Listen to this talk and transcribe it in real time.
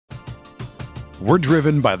We're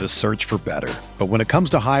driven by the search for better. But when it comes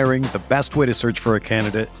to hiring, the best way to search for a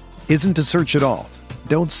candidate isn't to search at all.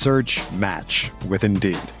 Don't search, match with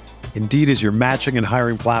Indeed. Indeed is your matching and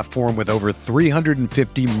hiring platform with over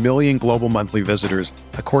 350 million global monthly visitors,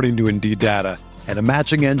 according to Indeed data, and a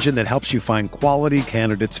matching engine that helps you find quality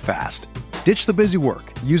candidates fast. Ditch the busy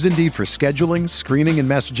work. Use Indeed for scheduling, screening, and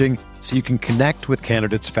messaging so you can connect with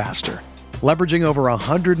candidates faster. Leveraging over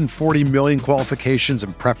 140 million qualifications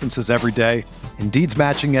and preferences every day, Indeed's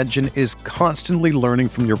matching engine is constantly learning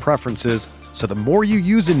from your preferences, so the more you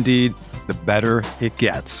use Indeed, the better it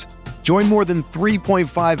gets. Join more than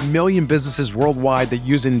 3.5 million businesses worldwide that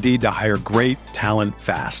use Indeed to hire great talent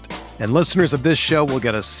fast. And listeners of this show will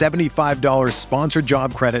get a $75 sponsored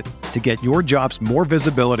job credit to get your jobs more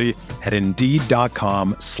visibility at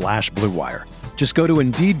Indeed.com/Blue Wire. Just go to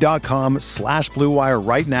Indeed.com/Blue Wire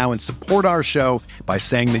right now and support our show by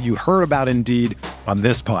saying that you heard about Indeed on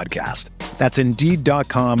this podcast. That's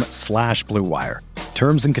Indeed.com/Blue Wire.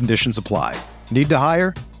 Terms and conditions apply. Need to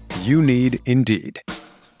hire? You need Indeed.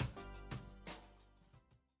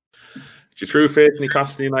 It's your True Faith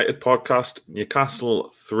Newcastle United podcast. Newcastle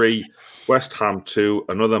 3, West Ham 2.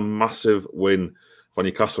 Another massive win for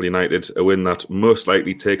Newcastle United. A win that most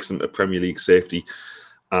likely takes them to Premier League safety.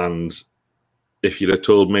 And if you'd have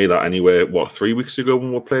told me that anywhere, 3 weeks ago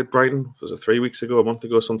when we played Brighton? Was it 3 weeks ago, a month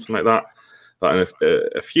ago, something like that? That in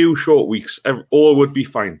a few short weeks, all would be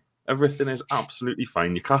fine. Everything is absolutely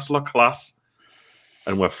fine. Newcastle are class,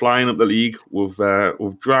 and we're flying up the league. We've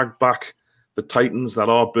dragged back the Titans that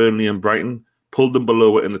are Burnley and Brighton, pulled them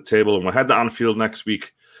below it in the table, and we're heading to Anfield next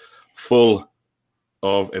week, full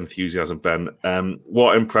of enthusiasm. Ben,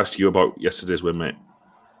 what impressed you about yesterday's win, mate?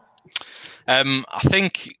 I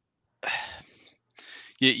think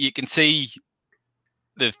you can see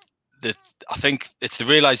I think it's the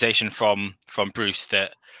realization from Bruce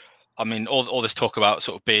that, I mean, all this talk about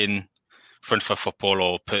sort of being front for football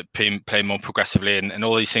or playing more progressively and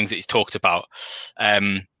all these things that he's talked about,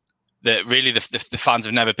 that really the fans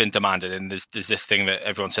have never been demanded. And there's this thing that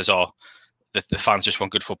everyone says, the fans just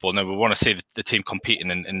want good football. No, we want to see the team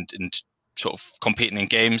competing and sort of competing in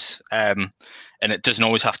games. And it doesn't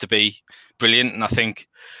always have to be brilliant. And I think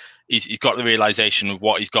he's got the realization of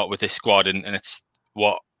what he's got with this squad, and it's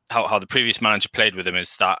how the previous manager played with him,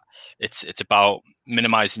 is that it's about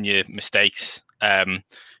minimizing your mistakes,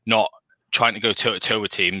 not trying to go toe to toe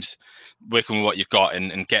with teams, working with what you've got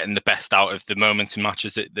and getting the best out of the moments and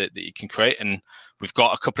matches that you can create. And we've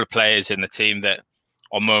got a couple of players in the team that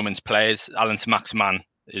are moments players. Alan Saint-Maximin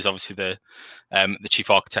is obviously the chief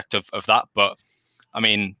architect of that. But I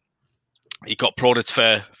mean, he got applauded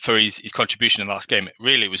for his contribution in the last game.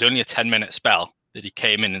 It was only a 10-minute spell that he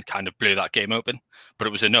came in and kind of blew that game open, but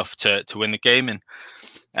it was enough to win the game. And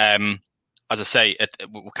as I say,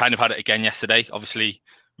 we kind of had it again yesterday. Obviously,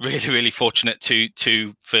 really, really fortunate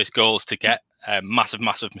two first goals to get. Massive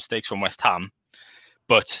mistakes from West Ham.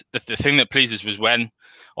 But the thing that pleases was when,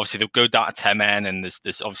 obviously, they'll go down to 10 men, and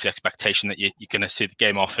there's obviously expectation that you're going to see the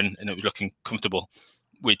game off, and it was looking comfortable.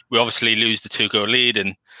 We obviously lose the 2-goal lead,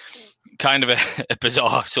 and kind of a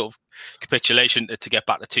bizarre sort of capitulation to get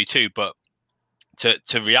back to 2-2. But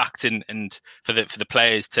to react and for the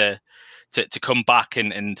players to come back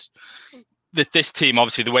and this team,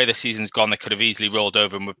 obviously the way the season's gone, they could have easily rolled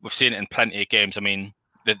over, and we've seen it in plenty of games. I mean,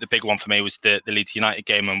 the big one for me was the Leeds United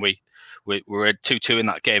game, and we were at 2-2 in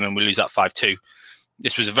that game, and we lose that 5-2.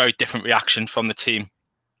 This was a very different reaction from the team.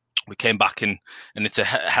 We came back and it's a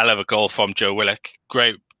hell of a goal from Joe Willock.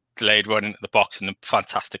 Great delayed run into the box and a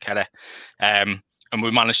fantastic header. And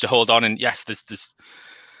we managed to hold on. And yes,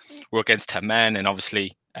 we're against 10 men, and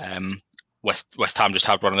obviously West Ham just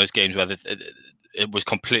had one of those games where it was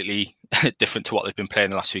completely different to what they've been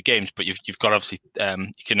playing the last few games. But you've got, obviously,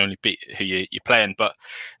 you can only beat who you're playing. But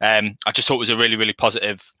I just thought it was a really, really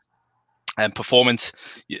positive performance.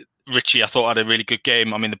 Richie, I thought, had a really good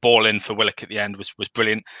game. I mean, the ball in for Willock at the end was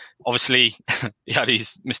brilliant. Obviously, he had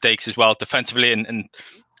his mistakes as well defensively, and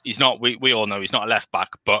he's not. We all know he's not a left back,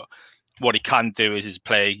 but what he can do is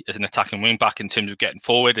play as an attacking wing back in terms of getting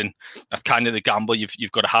forward, and that's kind of the gamble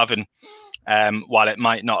you've got to have. And while it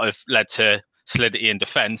might not have led to solidity in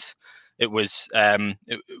defence, it was a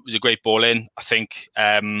great ball in. I think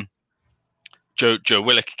Joe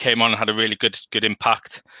Willock came on and had a really good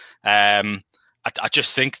impact. I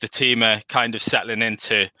just think the team are kind of settling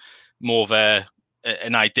into more of an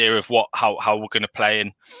idea of how we're going to play.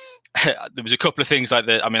 And there was a couple of things like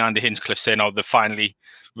Andy Hinchcliffe saying, they finally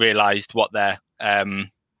realised what their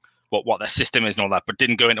system is and all that, but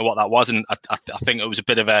didn't go into what that was. And I think it was a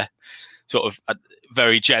bit of a sort of a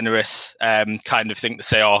very generous kind of thing to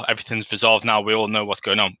say, oh, everything's resolved now, we all know what's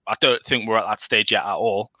going on. I don't think we're at that stage yet at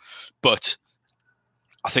all, but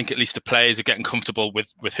I think at least the players are getting comfortable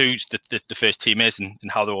with who the first team is and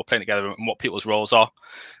how they're all playing together and what people's roles are.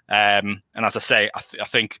 And as I say, I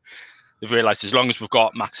think they've realised as long as we've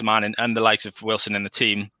got Maximin and the likes of Wilson in the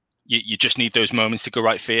team, you just need those moments to go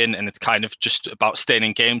right for you. And it's kind of just about staying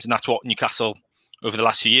in games. And that's what Newcastle over the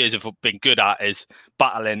last few years have been good at, is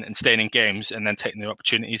battling and staying in games and then taking their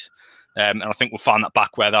opportunities. And I think we'll find that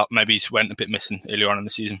back where that maybe went a bit missing earlier on in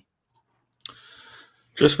the season.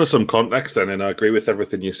 Just for some context then, and I agree with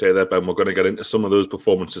everything you say there, Ben, we're going to get into some of those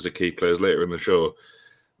performances of key players later in the show.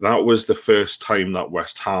 That was the first time that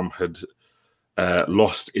West Ham had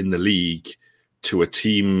lost in the league to a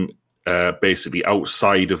team basically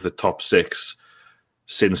outside of the top six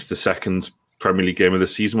since the second Premier League game of the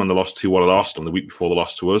season, when they lost 2-1 at Arsenal the week before they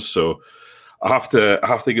lost to us. So I have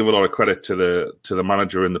to give a lot of credit to the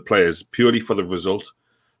manager and the players purely for the result.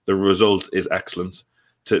 The result is excellent.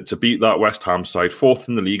 To beat that West Ham side, fourth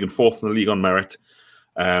in the league on merit,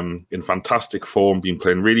 in fantastic form, been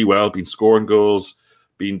playing really well, been scoring goals,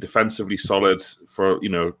 been defensively solid for,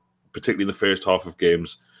 particularly in the first half of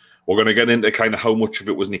games. We're going to get into kind of how much of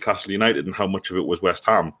it was Newcastle United and how much of it was West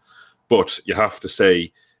Ham. But you have to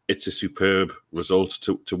say it's a superb result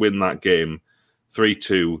to win that game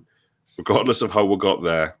 3-2, regardless of how we got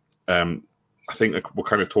there. I think we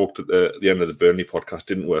kind of talked at the end of the Burnley podcast,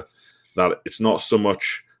 didn't we? That it's not so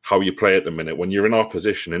much how you play at the minute. When you're in our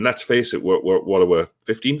position, and let's face it, we're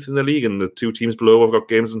 15th in the league, and the two teams below have got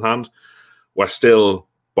games in hand. We're still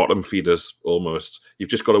bottom feeders almost. You've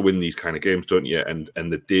just got to win these kind of games, don't you? And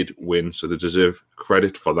they did win, so they deserve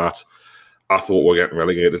credit for that. I thought we're getting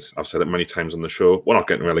relegated. I've said it many times on the show. We're not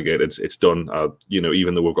getting relegated. It's done.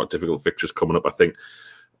 Even though we've got difficult fixtures coming up, I think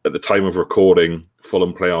at the time of recording,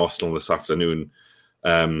 Fulham play Arsenal this afternoon.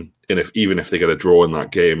 And even if they get a draw in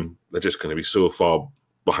that game, they're just going to be so far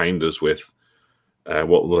behind us with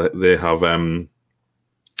what they have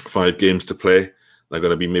 5 games to play. They're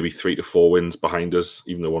going to be maybe 3 to 4 wins behind us,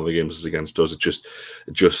 even though one of the games is against us. It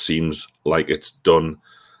just seems like it's done,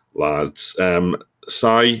 lads.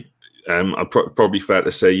 Si, probably fair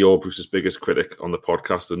to say you're Bruce's biggest critic on the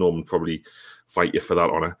podcast, and Norman probably fight you for that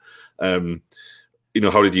honour.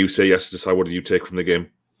 How did you say yesterday, Si? What did you take from the game?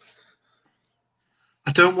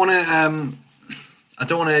 I don't want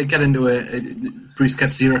to get into it. Bruce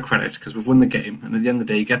gets zero credit because we've won the game, and at the end of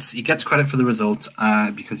the day, he gets credit for the result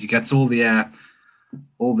because he gets all the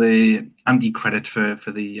anti-credit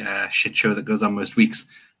for the shit show that goes on most weeks.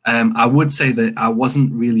 I would say that I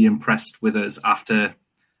wasn't really impressed with us after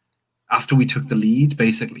we took the lead.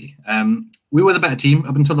 Basically, we were the better team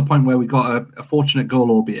up until the point where we got a fortunate goal,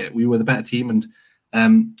 albeit we were the better team,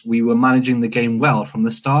 and we were managing the game well from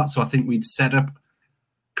the start. So I think we'd set up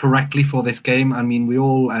correctly for this game. I mean, we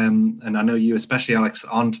all, and I know you especially, Alex,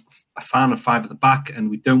 aren't a fan of 5 at the back, and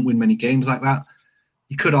we don't win many games like that.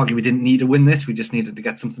 You could argue we didn't need to win this. We just needed to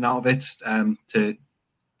get something out of it to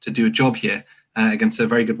do a job here against a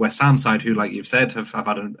very good West Ham side who, like you've said, have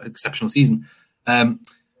had an exceptional season. 5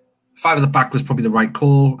 at the back was probably the right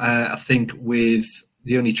call. I think with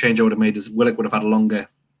the only change I would have made is Willock would have had a longer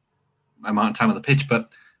amount of time on the pitch,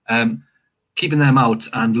 but keeping them out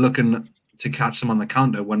and looking to catch them on the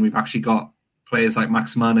counter when we've actually got players like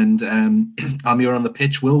Maximin and Almiron on the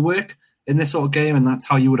pitch will work in this sort of game, and that's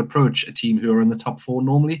how you would approach a team who are in the top 4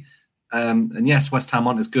 normally. And yes, West Ham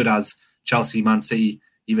aren't as good as Chelsea, Man City,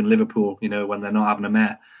 even Liverpool, when they're not having a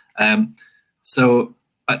mare. So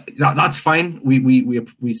that's fine.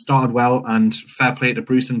 We started well, and fair play to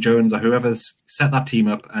Bruce and Jones or whoever's set that team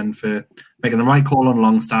up, and for making the right call on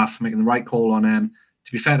Longstaff, making the right call on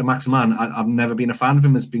to be fair to Maximin, I've never been a fan of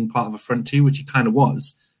him as being part of a front 2, which he kind of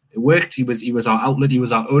was. It worked. He was our outlet. He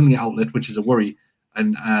was our only outlet, which is a worry.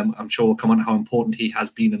 And I'm sure we'll come on how important he has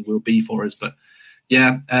been and will be for us. But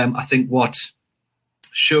yeah, I think what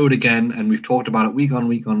showed again, and we've talked about it week on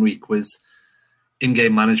week, was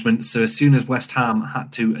in-game management. So as soon as West Ham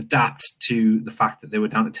had to adapt to the fact that they were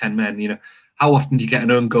down to 10 men, how often do you get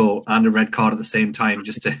an own goal and a red card at the same time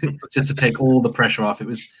just to take all the pressure off? It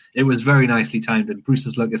was very nicely timed, and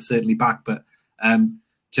Bruce's luck is certainly back. But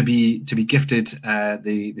to be gifted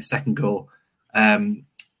the second goal,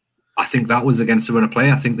 I think that was against the run of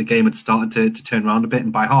play. I think the game had started to turn around a bit,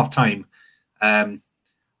 and by half time,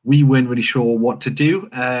 we weren't really sure what to do.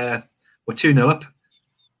 We're 2-0 up.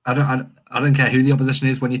 I don't care who the opposition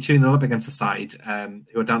is. When you're 2-0 up against a side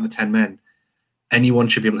who are down to 10 men, anyone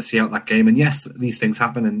should be able to see out that game. And yes, these things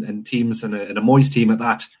happen, and teams and a Moyes team at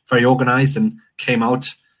that, very organised and came out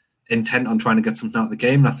intent on trying to get something out of the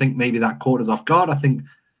game. And I think maybe that caught us off guard. I think,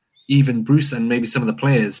 even Bruce and maybe some of the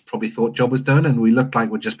players probably thought job was done, and we looked like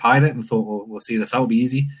we'd just pied it and thought, well, we'll see this out, it'll be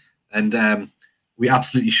easy. And we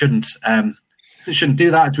absolutely shouldn't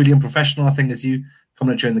do that. It's really unprofessional, I think, as you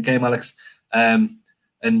commented during the game, Alex.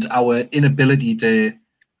 And our inability to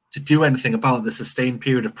do anything about the sustained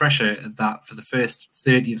period of pressure that for the first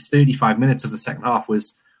 30 to 35 minutes of the second half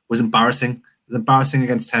was embarrassing. It was embarrassing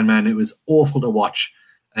against 10 men. It was awful to watch.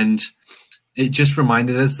 And it just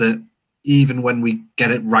reminded us that even when we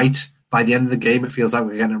get it right, by the end of the game, it feels like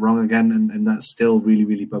we're getting it wrong again. And that still really,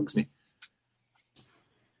 really bugs me.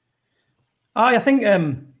 I think,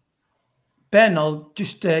 Ben, I'll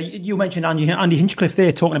just, you mentioned Andy Hinchcliffe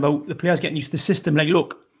there talking about the players getting used to the system. Like,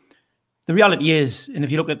 look, the reality is, and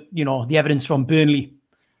if you look at, the evidence from Burnley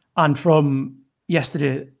and from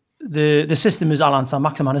yesterday, the system is Allan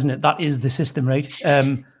Saint-Maximin, isn't it? That is the system, right?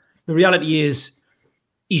 The reality is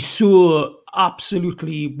he's so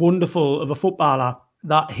absolutely wonderful of a footballer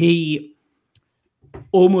that he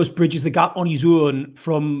almost bridges the gap on his own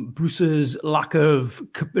from Bruce's lack of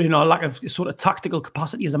sort of tactical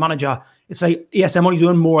capacity as a manager. It's like ESM on his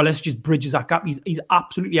own more or less just bridges that gap. He's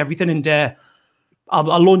absolutely everything. And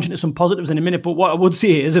I'll launch into some positives in a minute. But what I would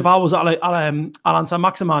say is if I was Allan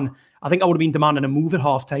Saint-Maximin, I think I would have been demanding a move at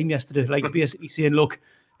half time yesterday. Like basically saying, look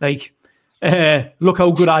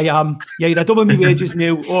how good I am. Yeah, either double my wages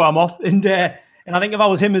now or I'm off. And I think if I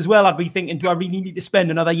was him as well, I'd be thinking, do I really need to spend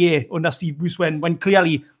another year under Steve Bruce when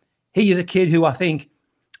clearly he is a kid who I think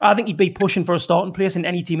he'd be pushing for a starting place in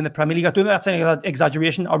any team in the Premier League. I don't think that's any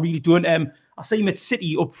exaggeration. I really don't. I see him at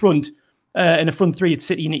City up front, in the front three at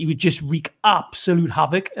City, and he would just wreak absolute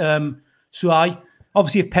havoc.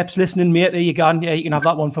 Obviously, if Pep's listening, mate, there you go. Yeah, you can have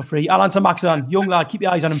that one for free. Allan Saint-Maximin, young lad, keep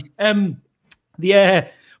your eyes on him.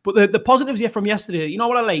 But the positives here from yesterday, you know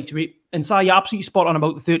what I liked? And Si, you're absolutely spot on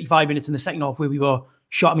about the 35 minutes in the second half where we were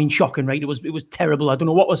shocking, right? It was terrible. I don't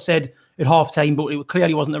know what was said at half time, but it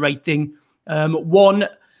clearly wasn't the right thing. One,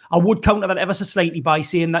 I would counter that ever so slightly by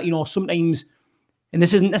saying that, sometimes, and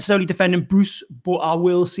this isn't necessarily defending Bruce, but I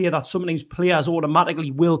will say that sometimes players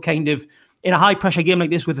automatically will kind of, in a high pressure game like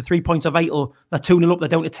this with the 3 points are vital, they're 2-0 up, they're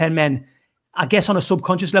down to 10 men. I guess on a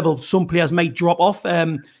subconscious level, some players might drop off.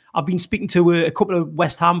 I've been speaking to a couple of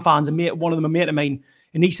West Ham fans, and one of them a mate of mine,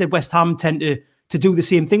 and he said West Ham tend to do the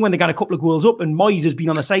same thing when they got a couple of goals up, and Moyes has been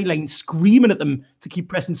on the sideline screaming at them to keep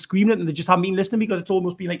pressing, screaming at them. They just haven't been listening because it's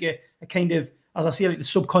almost been like a kind of, as I say, like the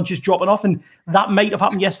subconscious dropping off, and that might have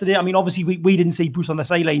happened yesterday. I mean, obviously we didn't see Bruce on the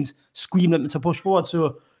sidelines screaming at them to push forward,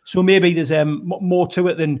 so maybe there's more to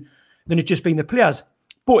it than it just being the players.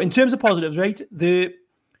 But in terms of positives, right,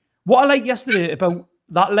 what I liked yesterday about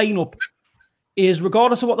that lineup is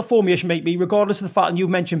regardless of what the formation might be, regardless of the fact, and you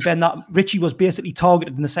mentioned, Ben, that Richie was basically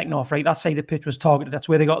targeted in the second half, right? That side of the pitch was targeted. That's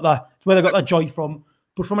where they got that joy from.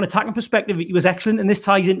 But from an attacking perspective, he was excellent. And this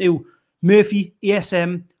ties into Murphy,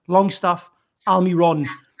 ASM, Longstaff, Almiron.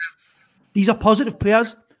 These are positive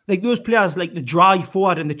players. Like those players, like the drive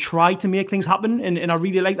forward and the try to make things happen. And I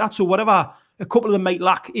really like that. So whatever a couple of them might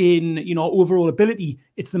lack in, overall ability,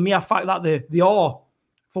 it's the mere fact that they are,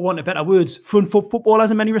 for want of better words, front foot footballers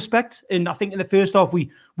in many respects. And I think in the first half, we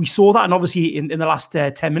saw that, and obviously in the last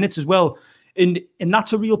 10 minutes as well. And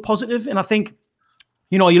that's a real positive. And I think,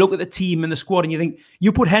 you look at the team and the squad and you think,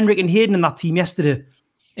 you put Henrik and Hayden in that team yesterday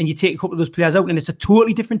and you take a couple of those players out and it's a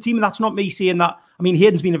totally different team. And that's not me saying that. I mean,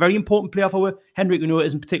 Hayden's been a very important player for Henrik,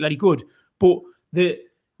 isn't particularly good. But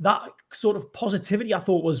that sort of positivity I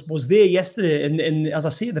thought was there yesterday. And as I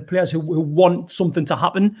say, the players who want something to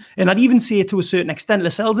happen. And I'd even say to a certain extent,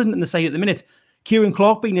 Lascelles isn't in the side at the minute. Kieran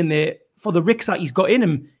Clark being in there for the ricks that he's got in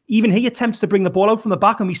him. Even he attempts to bring the ball out from the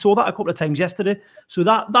back, and we saw that a couple of times yesterday. So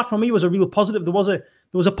that for me was a real positive. There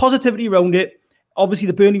was a positivity around it. Obviously,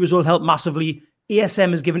 the Burnley result helped massively.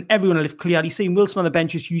 ASM has given everyone a lift clearly. Seeing Wilson on the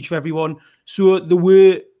bench is huge for everyone. So there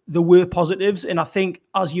were positives. And I think,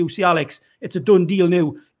 as you see, Alex, it's a done deal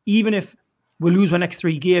now. Even if we lose our next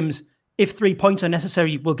 3 games, if 3 points are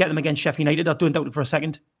necessary, we'll get them against Sheffield United. I don't doubt it for a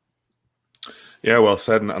second. Yeah, well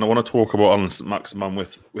said. And I want to talk about Allan Saint-Maximin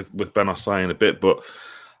with Ben Osei in a bit, but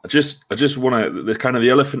I just want to, the kind of the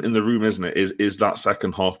elephant in the room, isn't it, is that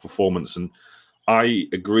second half performance. And I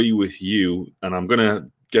agree with you, and I'm going to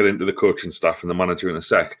get into the coaching staff and the manager in a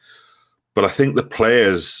sec, but I think the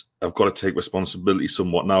players have got to take responsibility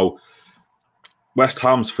somewhat. Now, West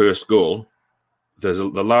Ham's first goal, there's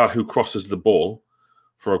the lad who crosses the ball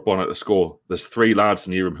for Ogbonna to score. There's 3 lads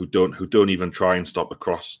near him who don't even try and stop a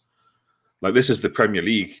cross. Like, this is the Premier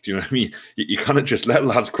League. Do you know what I mean? You can't just let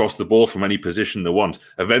lads cross the ball from any position they want.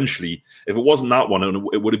 Eventually, if it wasn't that one,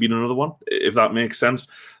 it would have been another one, if that makes sense.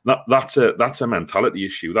 That's a mentality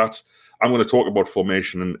issue. I'm going to talk about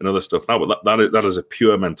formation and other stuff now, but that is a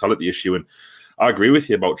pure mentality issue. And I agree with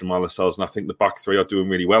you about Jamal Lascelles, and I think the back three are doing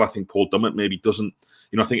really well. I think Paul Dummett maybe doesn't,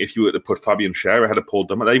 I think if you were to put Fabian Schär ahead of Paul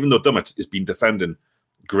Dummett, even though Dummett has been defending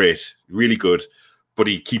great, really good, but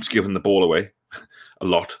he keeps giving the ball away a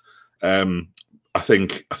lot. I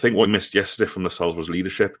think what he missed yesterday from Lascelles was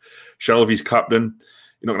leadership. Shelvey's captain,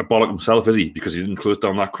 you're not going to bollock himself, is he? Because he didn't close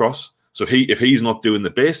down that cross. So if he's not doing the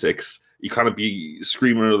basics, he can't be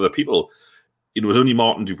screaming at other people. It was only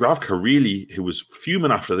Martin Dubravka, really, who was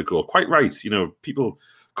fuming after the goal. Quite right. People,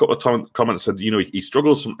 a couple of comments said, he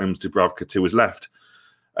struggles sometimes, Dubravka, to his left.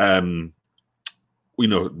 When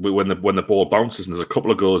the ball bounces, and there's a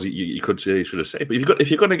couple of goals you could say you should have saved. But if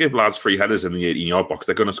you're going to give lads free headers in the 18-yard box,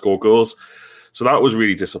 they're going to score goals. So that was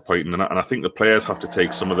really disappointing. And I think the players have to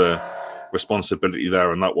take some of the responsibility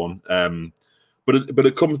there on that one. But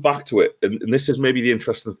it comes back to it. And this is maybe the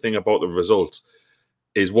interesting thing about the result.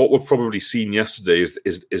 Is what we've probably seen yesterday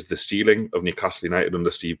is the ceiling of Newcastle United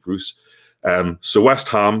under Steve Bruce. So West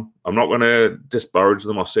Ham, I'm not going to disparage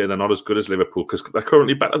them or say they're not as good as Liverpool, because they're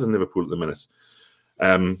currently better than Liverpool at the minute.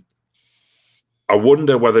 I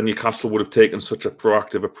wonder whether Newcastle would have taken such a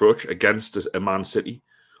proactive approach against a Man City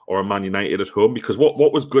or a Man United at home, because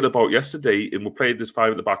what was good about yesterday, and we played this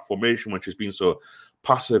 5 at the back formation, which has been so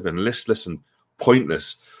passive and listless and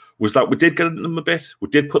pointless, was that we did get them a bit. We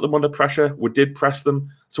did put them under pressure. We did press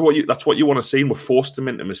them. So that's what you want to see, and we forced them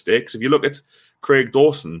into mistakes. If you look at Craig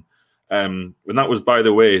Dawson, and that was, by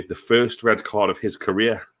the way, the first red card of his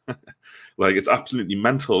career. Like, it's absolutely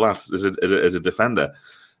mental, that, as a defender.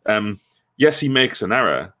 Yes, he makes an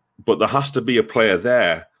error, but there has to be a player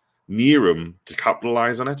there near him to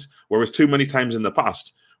capitalise on it. Whereas too many times in the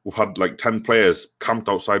past, we've had like 10 players camped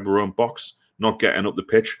outside their own box, not getting up the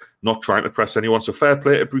pitch, not trying to press anyone. So fair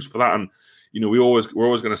play to Bruce for that. And, we're always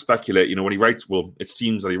going to speculate, when he writes, well, it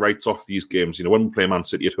seems that he writes off these games. When we play Man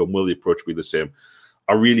City at home, will the approach be the same?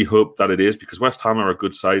 I really hope that it is, because West Ham are a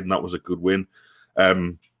good side and that was a good win.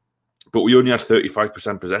 But we only had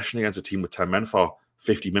 35% possession against a team with 10 men for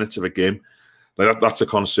 50 minutes of a game. Like that's a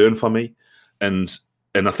concern for me. And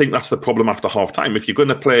I think that's the problem after half time. If you're going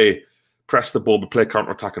to press the ball, but play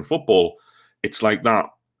counter-attacking football, it's like that.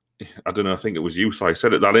 I don't know, I think it was you, so I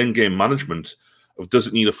said it, that in-game management of, does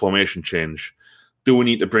it need a formation change? Do we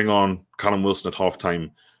need to bring on Callum Wilson at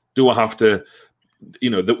half-time? Do I have to,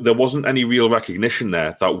 there wasn't any real recognition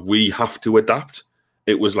there that we have to adapt.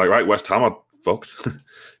 It was like, right, West Ham are fucked.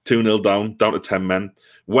 2-0 down to 10 men.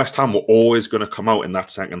 West Ham were always going to come out in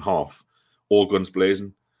that second half, all guns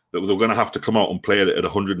blazing. That they were going to have to come out and play it at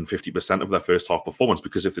 150% of their first half performance,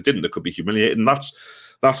 because if they didn't, they could be humiliated. And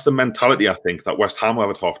that's the mentality, I think, that West Ham have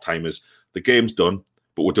at half time, is the game's done,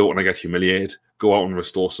 but we don't want to get humiliated. Go out and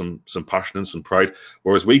restore some passion and some pride.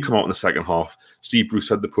 Whereas we come out in the second half, Steve Bruce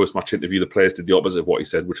said the post-match interview, the players did the opposite of what he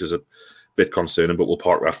said, which is a bit concerning, but we'll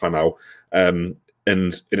park that for now. And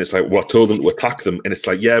it's like, well, I told them to attack them. And it's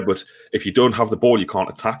like, yeah, but if you don't have the ball, you can't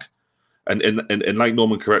attack. And like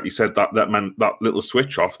Norman correctly said, that little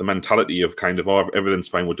switch off, the mentality of kind of, oh, everything's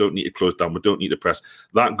fine, we don't need to close down, we don't need to press.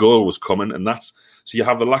 That goal was coming, and so you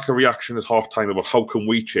have the lack of reaction at half time about how can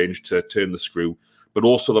we change to turn the screw, but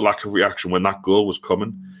also the lack of reaction when that goal was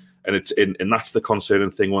coming. And that's the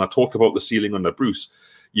concerning thing. When I talk about the ceiling under Bruce,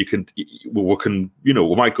 we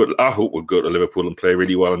might go. I hope we'll go to Liverpool and play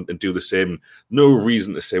really well and do the same. No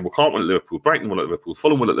reason to say we can't win at Liverpool. Brighton won at Liverpool.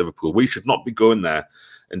 Fulham won at Liverpool. We should not be going there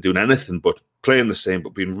and doing anything but playing the same,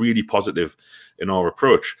 but being really positive in our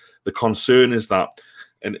approach. The concern is that,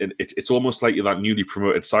 and it's almost like you're that newly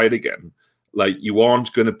promoted side again. Like, you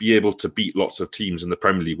aren't going to be able to beat lots of teams in the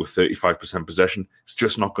Premier League with 35% possession. It's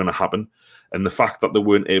just not going to happen. And the fact that they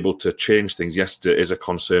weren't able to change things yesterday is a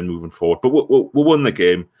concern moving forward. But we'll win the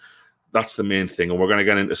game. That's the main thing. And we're going to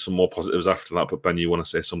get into some more positives after that. But Ben, you want to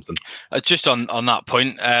say something? Just on that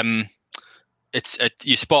point,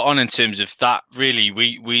 you're spot on in terms of that. Really,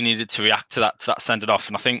 we needed to react to that send it off.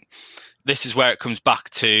 And I think this is where it comes back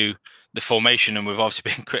to the formation. And we've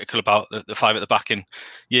obviously been critical about the 5 at the back. And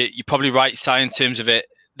you're probably right, Si, in terms of it.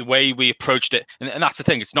 The way we approached it, and that's the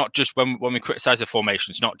thing. It's not just when we criticize the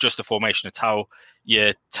formation. It's not just the formation. It's how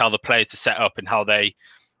you tell the players to set up and how they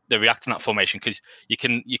react in that formation. Because you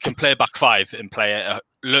can play a back 5 and play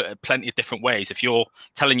plenty of different ways. If you're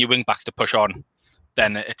telling your wing backs to push on,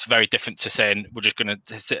 then it's very different to saying we're just going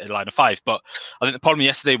to sit in a line of 5. But I think the problem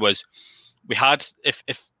yesterday was we had if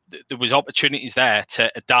there was opportunities there to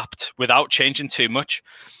adapt without changing too much.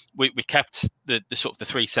 We kept the sort of the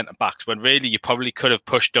 3 centre backs when really you probably could have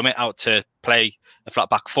pushed Dummett out to play a flat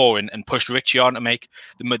back 4 and pushed Richie on to make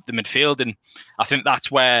the midfield. And I think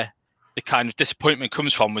that's where the kind of disappointment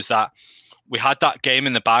comes from, was that we had that game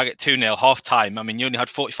in the bag at 2-0 half time. I mean, you only had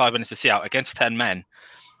 45 minutes to see out against 10 men.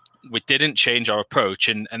 We didn't change our approach,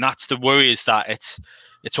 and that's the worry, is that it's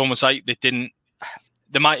almost like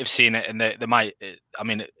they might have seen it, and they might. I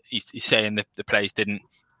mean, he's saying that the players didn't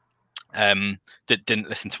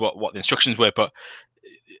listen to what the instructions were, but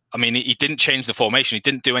I mean, he didn't change the formation. He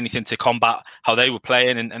didn't do anything to combat how they were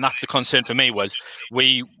playing, and that's the concern for me. Was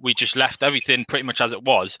we just left everything pretty much as it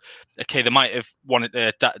was. Okay, they might have wanted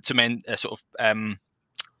to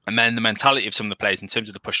amend the mentality of some of the players in terms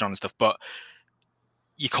of the pushing on and stuff, but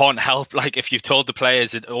you can't help, like, if you've told the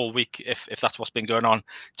players all week, if that's what's been going on,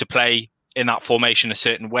 to play in that formation a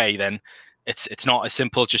certain way, then it's not as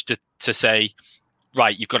simple just to say,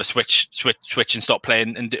 right, you've got to switch and stop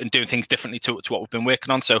playing and doing things differently to what we've been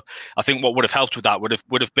working on. So I think what would have helped with that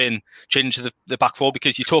would have been changing the back four,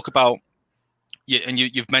 because you talk about, and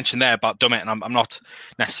you've mentioned there about Dummett, and I'm not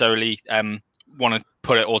necessarily want to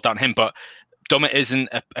put it all down him, but Dummett isn't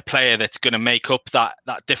a player that's going to make up that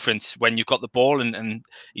difference when you've got the ball, and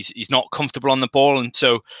he's not comfortable on the ball. And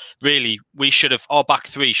so really our back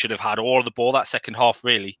three should have had all of the ball that second half,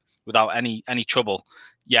 really, without any trouble.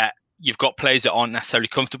 Yet you've got players that aren't necessarily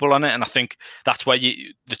comfortable on it, and I think that's where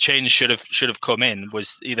the change should have come in,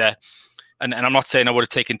 was either, and I'm not saying I would have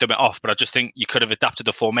taken Dummett off, but I just think you could have adapted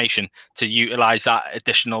the formation to utilise that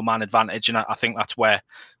additional man advantage, and I think that's where,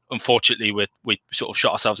 unfortunately, we sort of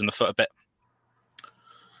shot ourselves in the foot a bit.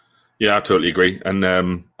 Yeah, I totally agree. And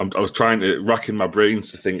I was trying to racking my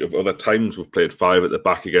brains to think of other times we've played 5 at the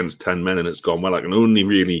back against 10 men and it's gone well. I can only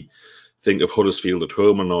really think of Huddersfield at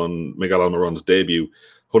home and on Miguel Almiron's debut.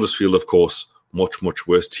 Huddersfield, of course, much, much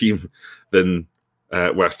worse team than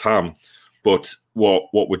West Ham. But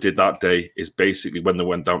what we did that day is basically, when they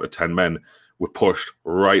went down to 10 men, we pushed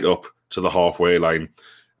right up to the halfway line.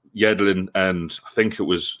 Yedlin and I think it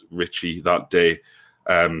was Richie that day,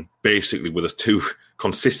 basically were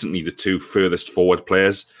consistently the two furthest forward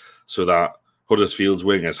players, so that Huddersfield's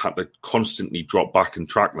wingers had to constantly drop back and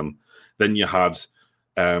track them. Then you had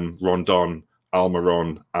Rondon,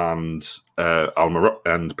 Almiron, and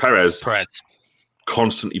Perez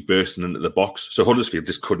constantly bursting into the box. So Huddersfield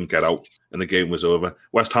just couldn't get out, and the game was over.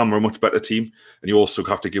 West Ham were a much better team, and you also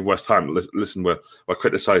have to give West Ham, listen, we're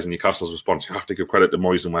criticising Newcastle's response. You have to give credit to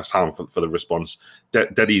Moyes and West Ham for the response.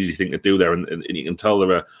 Dead easy thing to do there, and you can tell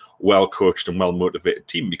they're a well-coached and well-motivated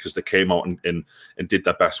team, because they came out and did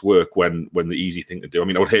their best work when the easy thing to do. I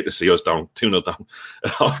mean, I would hate to see us down 2-0 down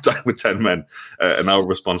at half-time with 10 men, and our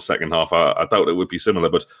response second half. I doubt it would be similar,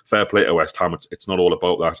 but fair play to West Ham. It's not all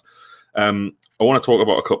about that. I want to talk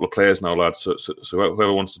about a couple of players now, lads. So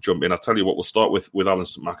whoever wants to jump in, I'll tell you what. We'll start with Alan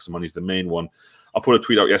St-Maximin. He's the main one. I put a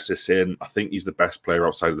tweet out yesterday saying I think he's the best player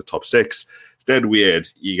outside of the top 6. It's dead weird.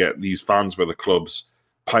 You get these fans for the clubs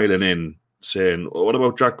piling in saying, oh, "What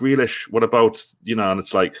about Jack Grealish? What about And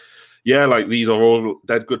it's like, yeah, like these are all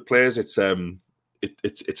dead good players. It's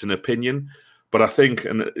an opinion, but I think,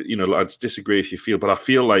 and lads, disagree if you feel, but I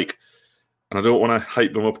feel like, and I don't want to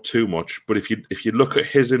hype him up too much, but if you look at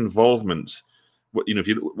his involvement, what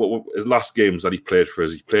his last games that he played for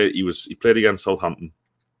us, he played against Southampton,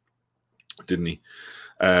 didn't he?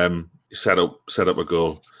 He set up a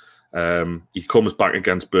goal. He comes back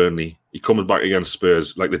against Burnley. He comes back against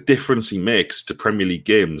Spurs. Like, the difference he makes to Premier League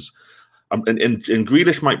games, and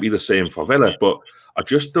Grealish might be the same for Villa, but I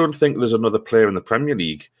just don't think there's another player in the Premier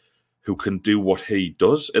League who can do what he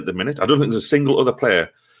does at the minute. I don't think there's a single other player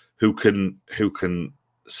who can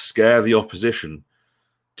scare the opposition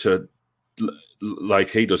to like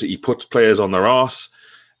he does. He puts players on their arse,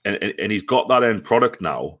 and he's got that end product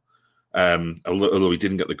now. Although he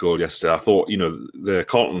didn't get the goal yesterday, I thought the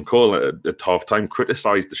Carlton Cole at half time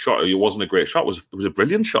criticised the shot. It wasn't a great shot. It was a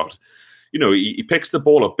brilliant shot. He picks the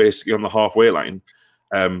ball up basically on the halfway line.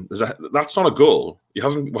 That's not a goal. We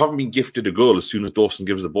haven't been gifted a goal as soon as Dawson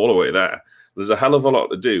gives the ball away there. There's a hell of a lot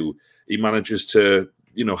to do. He manages to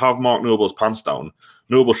have Mark Noble's pants down.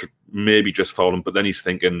 Noble should maybe just foul him, but then he's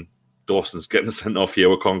thinking, Dawson's getting sent off here.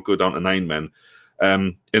 We can't go down to 9 men.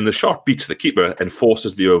 And the shot beats the keeper and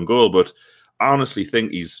forces the own goal. But I honestly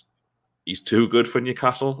think he's too good for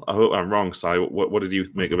Newcastle. I hope I'm wrong, Si. What did you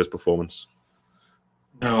make of his performance?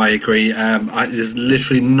 No, I agree. There's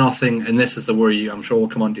literally nothing, and this is the worry. I'm sure we'll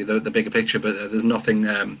come on to the bigger picture, but there's nothing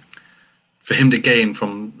for him to gain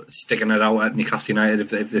from sticking it out at Newcastle United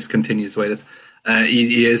if this continues the way it is.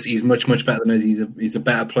 He's much, much better than us. He's a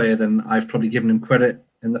better player than I've probably given him credit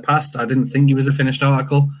in the past. I didn't think he was a finished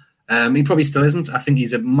article. He probably still isn't. I think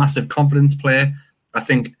he's a massive confidence player. I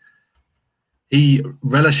think he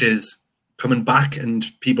relishes coming back and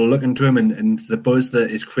people looking to him and the buzz that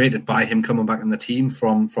is created by him coming back in the team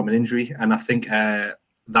from an injury. And I think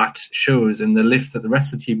that shows in the lift that the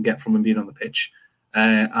rest of the team get from him being on the pitch,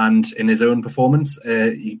 and in his own performance.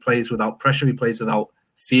 He plays without pressure. He plays without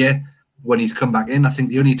fear when he's come back in. I think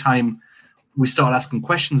the only time we started asking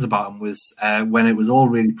questions about him was when it was all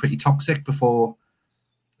really pretty toxic before,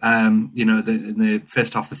 in the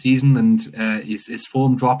first half of the season, and his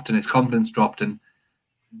form dropped and his confidence dropped, and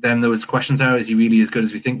then there was questions there, is he really as good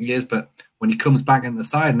as we think he is? But when he comes back in the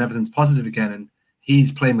side and everything's positive again, and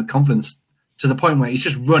he's playing with confidence to the point where he's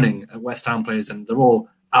just running at West Ham players, and they're all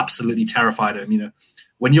absolutely terrified of him.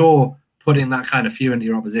 When you're putting that kind of fear into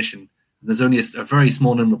your opposition, there's only a very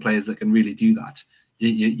small number of players that can really do that.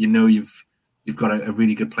 You've got a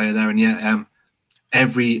really good player there, and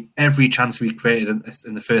every chance we created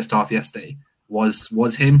in the first half yesterday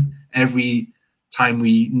was him. Every time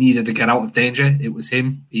we needed to get out of danger, it was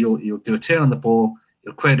him. He'll do a turn on the ball,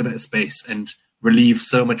 he'll create a bit of space and relieve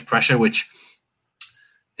so much pressure, which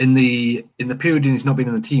in the period he's not been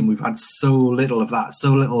in the team, we've had so little of that,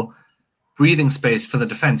 so little breathing space for the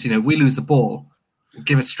defence. If we lose the ball, we'll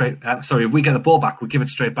give it straight. If we get the ball back, we give it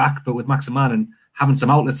straight back. But with Maximin and having some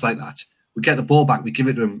outlets like that, we get the ball back, we give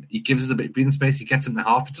it to him. He gives us a bit of breathing space. He gets it in the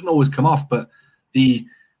half. It doesn't always come off, but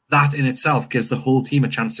that in itself gives the whole team a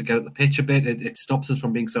chance to get at the pitch a bit. It stops us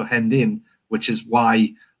from being so hemmed in, which is why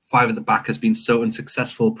 5 at the back has been so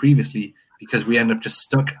unsuccessful previously, because we end up just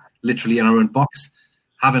stuck literally in our own box.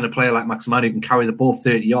 Having a player like Maximin who can carry the ball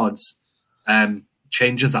 30 yards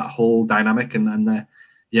changes that whole dynamic.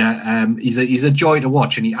 He's a joy to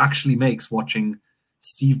watch, and he actually makes watching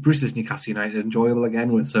Steve Bruce's Newcastle United enjoyable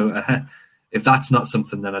again. So if that's not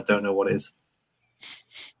something, then I don't know what is.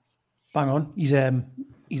 Bang on.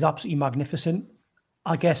 He's absolutely magnificent.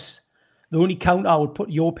 I guess the only counter I would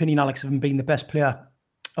put your opinion, Alex, of him being the best player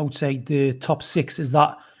outside the top 6 is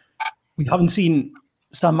that we haven't seen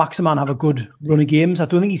Saint-Maximin have a good run of games. I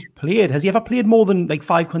don't think he's played. Has he ever played more than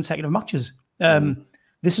 5 consecutive matches?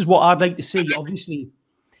 This is what I'd like to see. Obviously,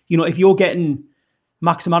 if you're getting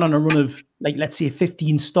Maximin on a run of, let's say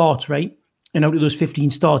 15 starts, right? And out of those 15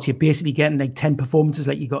 starts, you're basically getting 10 performances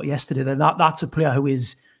like you got yesterday. Then that's a player who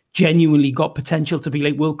is genuinely got potential to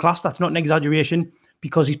be world class. That's not an exaggeration,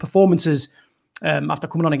 because his performances after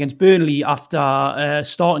coming on against Burnley, after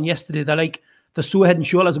starting yesterday, they're so head and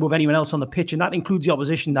shoulders above anyone else on the pitch, and that includes the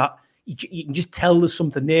opposition. That you can just tell there's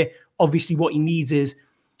something there. Obviously, what he needs is,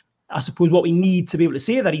 I suppose, what we need to be able to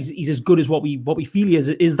say that he's as good as what we feel he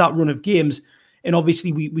is that run of games. And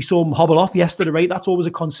obviously, we saw him hobble off yesterday, right? That's always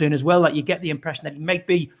a concern as well. That you get the impression that he might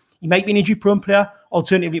be an injury-prone player.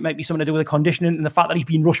 Alternatively, it might be something to do with the conditioning and the fact that he's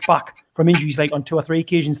been rushed back from injuries on 2 or 3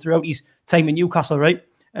 occasions throughout his time in Newcastle, right?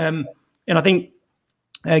 And I think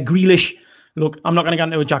Grealish. Look, I'm not going to get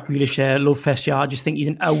into a Jack Grealish love fest here. I just think he's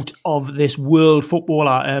an out of this world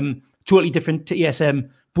footballer. Totally different to ESM,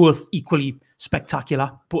 both equally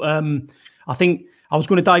spectacular. But I think I was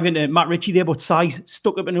going to dive into Matt Ritchie there, but Si's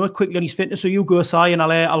stuck up into it quickly on his fitness. So you go, Si, and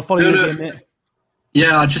I'll follow you again, mate.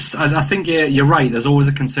 Yeah, I think you're right. There's always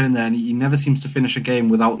a concern there, and he never seems to finish a game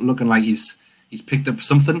without looking like he's picked up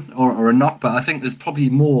something or a knock. But I think there's probably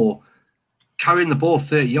more. Carrying the ball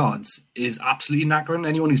 30 yards is absolutely knackering.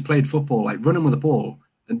 Anyone who's played football, running with the ball,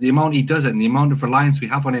 and the amount he does it, and the amount of reliance we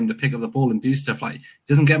have on him to pick up the ball and do stuff, he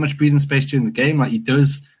doesn't get much breathing space during the game. He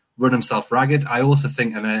does run himself ragged. I also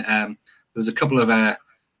think, and there was a couple of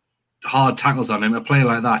hard tackles on him. A player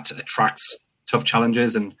like that attracts tough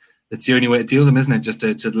challenges, and it's the only way to deal with them, isn't it? Just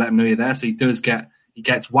to let him know you're there. So he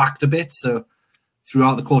gets whacked a bit. So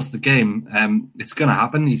throughout the course of the game, it's going to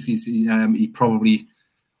happen. He probably.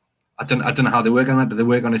 I don't know how they work on that. Do they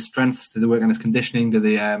work on his strength? Do they work on his conditioning? Do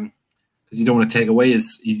they? Because you don't want to take away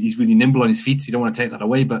he's really nimble on his feet, so you don't want to take that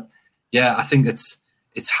away. But yeah, I think it's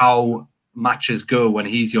how matches go when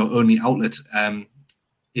he's your only outlet.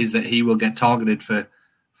 Is that he will get targeted for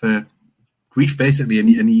grief basically, and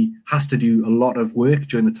he has to do a lot of work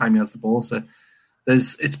during the time he has the ball. So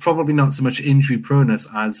it's probably not so much injury proneness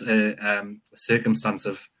as a circumstance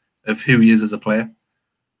of who he is as a player.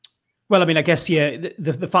 Well, I mean, I guess,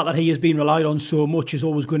 the fact that he is being relied on so much is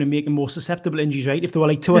always going to make him more susceptible to injuries, right? If there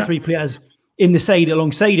were 2 or 3 players in the side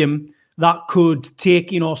alongside him that could take,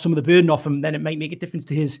 some of the burden off him, then it might make a difference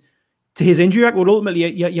to his injury record.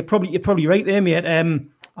 Ultimately, you're probably right there, mate.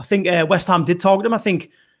 I think West Ham did target him. I think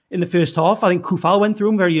in the first half, I think Koufal went through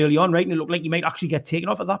him very early on, right? And it looked like he might actually get taken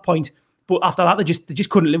off at that point. But after that, they just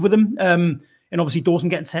couldn't live with him. And obviously, Dawson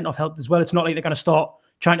getting sent off helped as well. It's not like they're going to start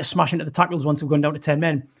trying to smash into the tackles once they've gone down to 10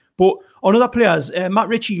 men. But on other players, Matt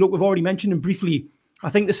Ritchie, look, we've already mentioned him briefly. I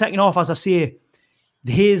think the second half, as I say,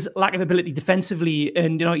 his lack of ability defensively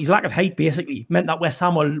and his lack of height basically meant that West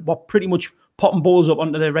Ham were pretty much popping balls up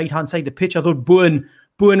onto the right-hand side of the pitch. I thought Bowen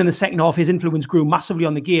Bowen in the second half, his influence grew massively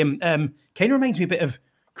on the game. Kind of reminds me a bit of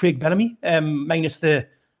Craig Bellamy, minus the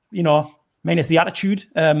attitude,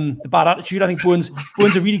 the bad attitude. I think Bowen's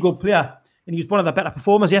a really good player, and he was one of the better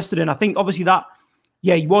performers yesterday. And I think obviously that,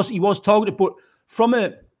 he was targeted, but from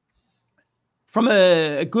a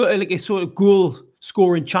sort of goal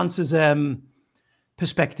scoring chances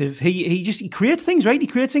perspective, he creates things, right? He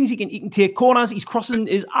creates things. He can take corners. His crossing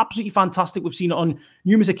is absolutely fantastic. We've seen it on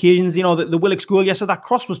numerous occasions. You know, the Willox goal yesterday, that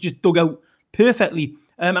cross was just dug out perfectly.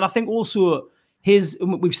 And I think also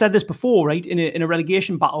we've said this before, right? In a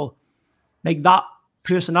relegation battle, like that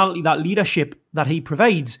personality, that leadership that he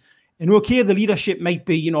provides. And okay, the leadership might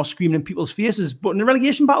be, you know, screaming in people's faces, but in a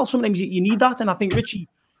relegation battle, sometimes you need that. And I think Richie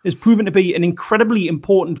has proven to be an incredibly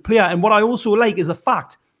important player. And what I also like is the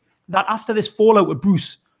fact that after this fallout with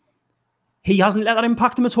Bruce, he hasn't let that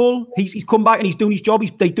impact him at all. He's come back and he's doing his job.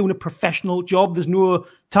 He's doing a professional job. There's no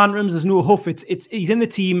tantrums. There's no huff. He's in the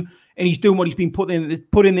team and he's doing what he's been put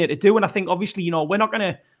in there to do. And I think obviously, you know, we're not going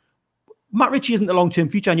to. Matt Ritchie isn't the long-term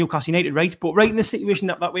future at Newcastle United, right? But right in the situation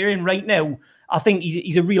that we're in right now, I think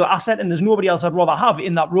he's a real asset, and there's nobody else I'd rather have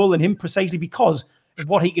in that role than him, precisely because of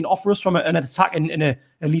what he can offer us from an attack and a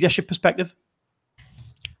leadership perspective.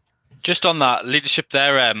 Just on that leadership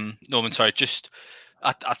there, Norman, sorry,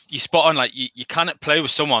 you spot on, like you cannot play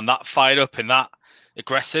with someone that fired up and that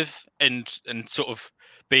aggressive and sort of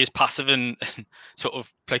be as passive and sort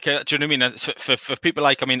of play. Do you know what I mean? For people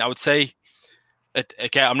like, I mean, I would say,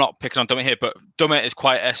 again, I'm not picking on Dummett here, but Dummett is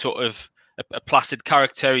quite a sort of a placid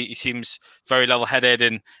character. He seems very level-headed,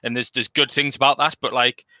 and there's good things about that. But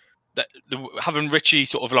like having Richie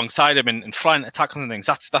sort of alongside him and flying at tackles and things,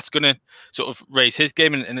 that's going to sort of raise his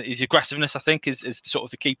game and his aggressiveness, I think, is sort of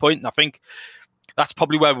the key point. And I think that's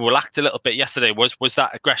probably where we lacked a little bit yesterday was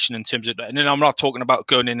that aggression in terms of, and then I'm not talking about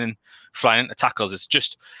going in and flying into tackles. It's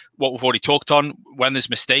just what we've already talked on. When there's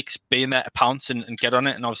mistakes, being there to pounce and get on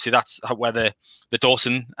it. And obviously that's where the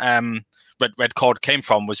Dawson red card came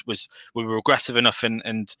from, was we were aggressive enough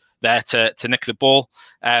and there to nick the ball.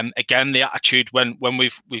 Again, the attitude when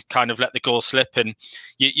we've kind of let the goal slip, and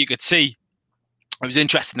you could see. It was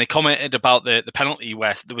interesting. They commented about the penalty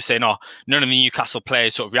where they were saying, "Oh, none of the Newcastle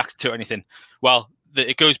players sort of reacted to it or anything." Well,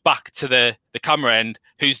 it goes back to the camera end.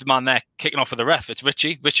 Who's the man there kicking off with the ref? It's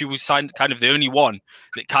Richie. Richie was kind of the only one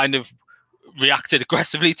that kind of reacted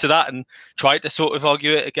aggressively to that and tried to sort of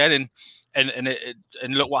argue it again. And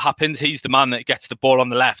look what happens. He's the man that gets the ball on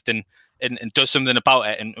the left and does something about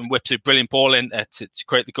it and whips a brilliant ball in to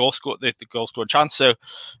create the goal scoring chance. So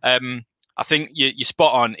I think you're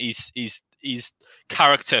spot on. His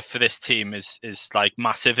character for this team is like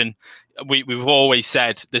massive, and we've always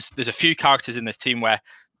said there's a few characters in this team where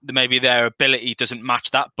maybe their ability doesn't match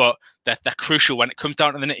that, but they're crucial when it comes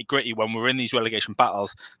down to the nitty gritty. When we're in these relegation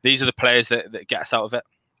battles, these are the players that get us out of it.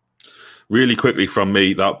 Really quickly from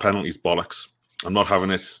me, that penalty's bollocks. I'm not having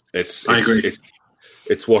it. I agree.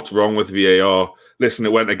 It's what's wrong with VAR. Listen,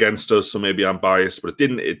 it went against us, so maybe I'm biased, but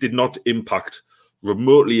it did not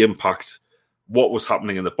remotely impact what was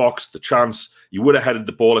happening in the box, the chance. You would have headed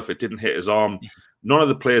the ball if it didn't hit his arm. None of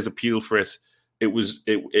the players appealed for it. It was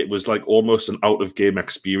like almost an out-of-game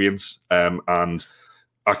experience. And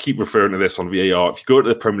I keep referring to this on VAR. If you go to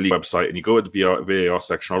the Premier League website and you go to the VAR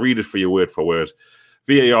section, I'll read it for you word for word.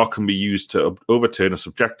 VAR can be used to overturn a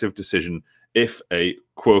subjective decision if a,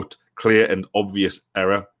 quote, clear and obvious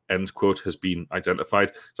error, end quote, has been identified.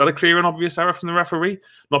 Is that a clear and obvious error from the referee?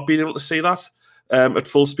 Not being able to see that? At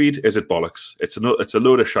full speed, is it bollocks? It's a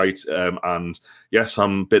load of shite, and yes,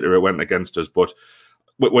 I'm bitter it went against us, but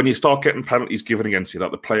when you start getting penalties given against you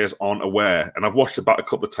that the players aren't aware, and I've watched it back a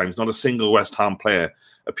couple of times, not a single West Ham player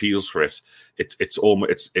appeals for it. It's not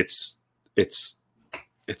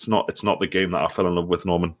the game that I fell in love with,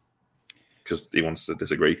 Norman, because he wants to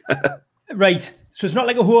disagree. Right, so it's not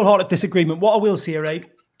like a wholehearted disagreement. What I will say, right,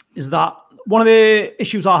 is that one of the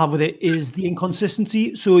issues I have with it is the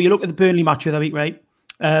inconsistency. So you look at the Burnley match the other week, right?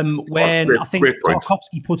 When I think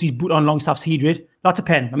Tarkowski puts his boot on Longstaff's head, that's a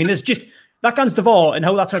pen. I mean, there's just that against the VAR and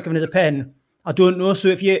how that's not given as a pen. I don't know. So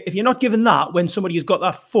if you're not given that when somebody has got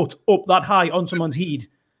that foot up that high on someone's head,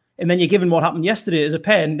 and then you're given what happened yesterday as a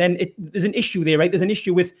pen, then there's an issue there, right? There's an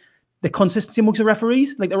issue with the consistency amongst the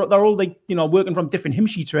referees. Like they're all like working from different hymn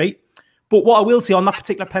sheets, right? But what I will say on that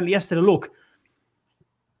particular penalty yesterday, look,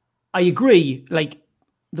 I agree, like,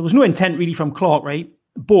 there was no intent really from Clark, right?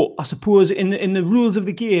 But I suppose in the rules of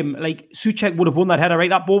the game, like, Souček would have won that header, right?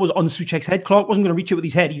 That ball was on Souček's head. Clark wasn't going to reach it with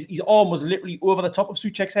his head. His arm was literally over the top of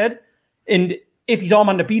Souček's head. And if his arm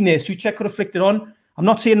hadn't been there, Souček could have flicked it on. I'm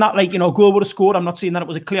not saying that, like, goal would have scored. I'm not saying that it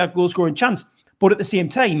was a clear goal-scoring chance. But at the same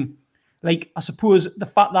time, like, I suppose the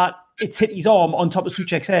fact that it's hit his arm on top of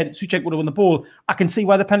Souček's head, Souček would have won the ball. I can see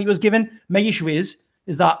why the penalty was given. My issue is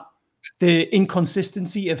that the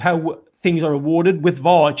inconsistency of how things are awarded with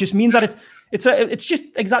VAR just means that it's just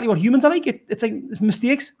exactly what humans are like. It's like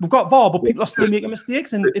mistakes. We've got VAR, but people are still making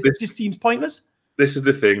mistakes, and it just seems pointless. This is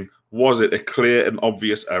the thing. Was it a clear and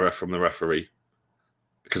obvious error from the referee?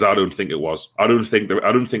 Because I don't think it was. I don't think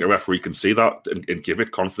a referee can see that and give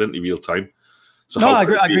it confidently real time. So no, I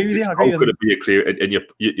agree with you. How could it be a clear? And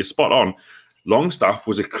you're spot on. Longstaff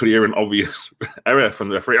was a clear and obvious error from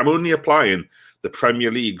the referee. I'm only applying the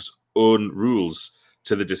Premier League's own rules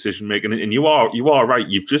to the decision making, and you are right.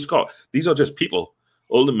 You've just got, these are just people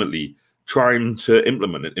ultimately trying to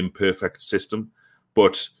implement an imperfect system,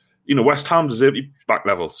 but West Ham deserve to be back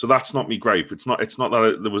level, so that's not me gripe. It's not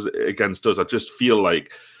that it was against us. I just feel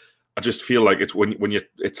like it's when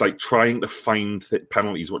it's like trying to find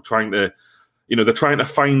penalties. We're trying to, they're trying to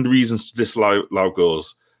find reasons to disallow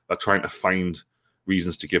goals. They're trying to find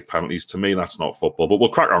reasons to give penalties. To me, that's not football. But we'll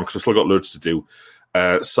crack on because we've still got loads to do.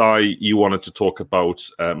 Si, you wanted to talk about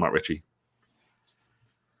Matt Ritchie.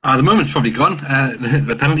 The moment's probably gone.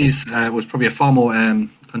 The penalties was probably a far more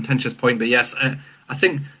contentious point. But yes, I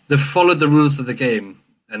think they've followed the rules of the game,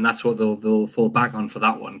 and that's what they'll fall back on for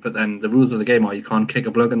that one. But then the rules of the game are you can't kick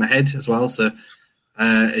a bloke in the head as well. So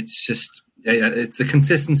it's just it's the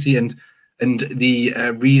consistency and the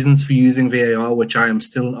reasons for using VAR, which I am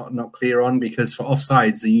still not clear on, because for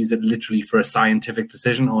offsides they use it literally for a scientific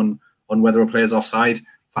decision on whether a player's offside.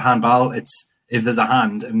 For handball, it's if there's a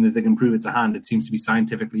hand and if they can prove it's a hand, it seems to be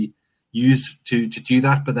scientifically used to do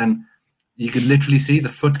that. But then you could literally see the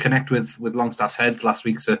foot connect with Longstaff's head last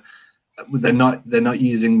week. So they're not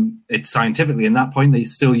using it scientifically. In that point, they're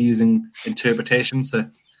still using interpretation. So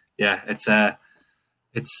yeah, it's a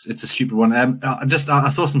stupid one. I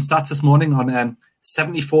saw some stats this morning on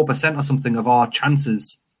 74% or something of our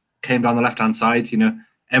chances came down the left hand side.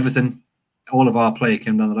 Everything. All of our play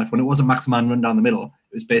came down the left. When it wasn't Maximin run down the middle,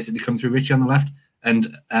 it was basically come through Ritchie on the left. And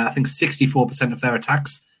I think 64% of their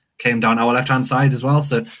attacks came down our left-hand side as well.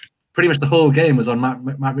 So pretty much the whole game was on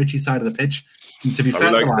Matt Ritchie's side of the pitch. And to be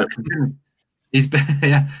fair,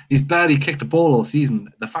 he's barely kicked a ball all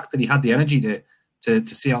season. The fact that he had the energy to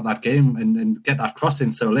see out that game and get that cross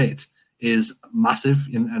in so late is massive.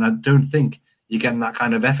 And I don't think you're getting that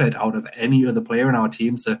kind of effort out of any other player in our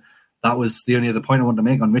team. So that was the only other point I wanted to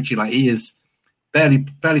make on Ritchie. Like, he is barely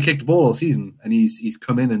kicked the ball all season, and he's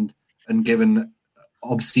come in and given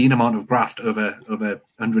obscene amount of graft over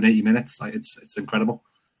 180 minutes. Like, it's incredible.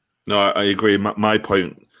 No, I agree. My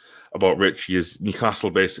point about Ritchie is Newcastle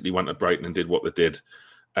basically went to Brighton and did what they did,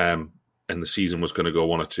 and the season was going to go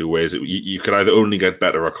one or two ways. You could either only get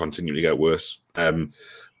better or continue to get worse. And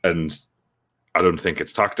I don't think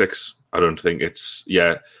it's tactics. I don't think it's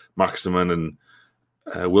Maximin and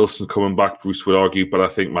Wilson coming back, Bruce would argue, but I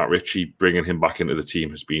think Matt Ritchie bringing him back into the team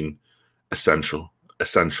has been essential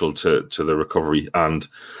to the recovery. And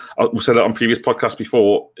we said that on previous podcasts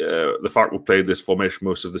before, the fact we played this formation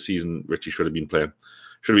most of the season, Ritchie should have been playing.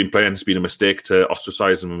 It's been a mistake to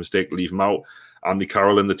ostracize him, a mistake to leave him out. Andy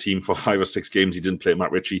Carroll in the team for 5 or 6 games, he didn't play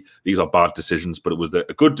Matt Ritchie. These are bad decisions, but it was a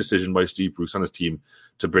good decision by Steve Bruce and his team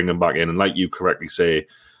to bring him back in. And like you correctly say,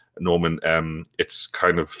 Norman, it's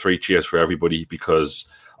kind of 3 cheers for everybody, because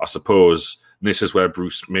I suppose this is where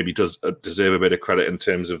Bruce maybe does deserve a bit of credit in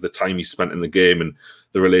terms of the time he spent in the game and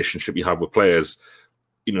the relationship you have with players.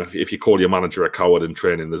 If you call your manager a coward in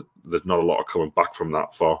training, there's not a lot of coming back from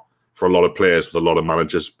that for a lot of players with a lot of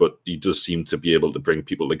managers, but he does seem to be able to bring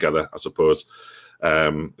people together, I suppose.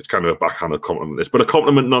 It's kind of a backhanded compliment, this, but a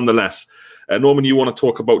compliment nonetheless. Norman, you want to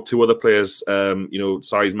talk about 2 other players?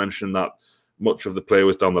 Si's mentioned that much of the play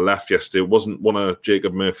was down the left yesterday. It wasn't one of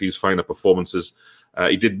Jacob Murphy's finer performances.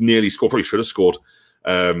 He did nearly score, probably should have scored.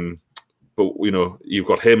 But, you've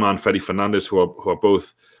got him and Fede Fernandez, who are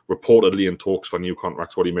both reportedly in talks for new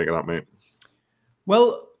contracts. What do you make of that, mate?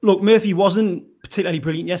 Well, look, Murphy wasn't particularly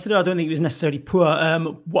brilliant yesterday. I don't think he was necessarily poor.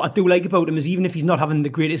 What I do like about him is even if he's not having the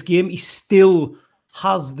greatest game, he still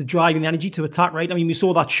has the drive and the energy to attack, right? I mean, we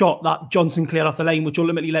saw that shot that Johnson cleared off the line, which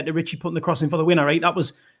ultimately led to Ritchie putting the cross in for the winner, right? That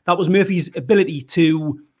was Murphy's ability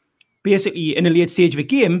to basically, in a late stage of a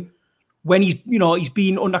game, when he's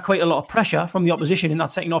been under quite a lot of pressure from the opposition in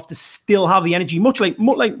that second half, to still have the energy, much like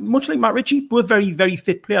Matt Ritchie, both very, very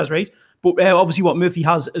fit players, right? But obviously what Murphy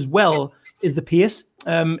has as well is the pace.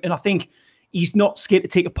 And I think he's not scared to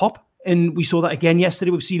take a pop. And we saw that again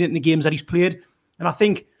yesterday. We've seen it in the games that he's played. And I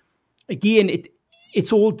think, again,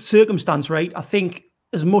 it's all circumstance, right? I think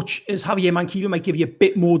as much as Javier Manquillo might give you a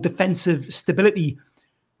bit more defensive stability,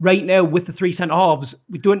 right now with the 3 centre-halves,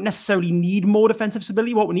 we don't necessarily need more defensive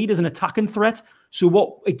stability. What we need is an attacking threat. So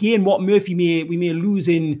what Murphy we may lose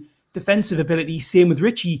in defensive ability, same with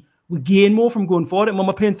Richie, we gain more from going forward. And when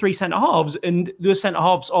we're playing 3 centre-halves, and those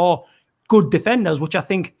centre-halves are good defenders, which I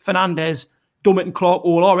think Fernandes, Dummett and Clark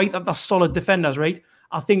all are, right? They're solid defenders, right?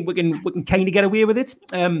 I think we can kind of get away with it.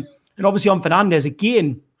 And obviously on Fernandes,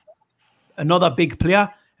 again, another big player,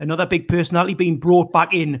 another big personality being brought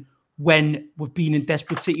back in when we've been in a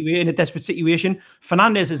desperate situation.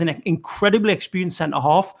 Fernandes is an incredibly experienced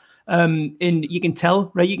centre-half. And you can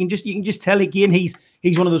tell, right? You can just tell again, he's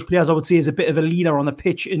one of those players I would say is a bit of a leader on the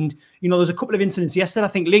pitch. And, there's a couple of incidents yesterday. I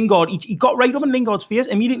think Lingard, he got right up in Lingard's face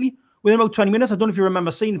immediately within about 20 minutes. I don't know if you remember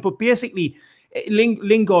seeing it, but basically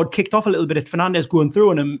Lingard kicked off a little bit at Fernandes going through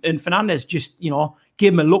on him, and Fernandes just,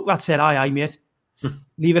 gave him a look that said, aye, mate,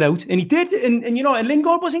 leave it out. And he did. And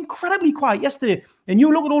Lingard was incredibly quiet yesterday. And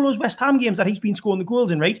you look at all those West Ham games that he's been scoring the goals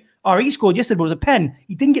in, right? Or he scored yesterday, but it was a pen.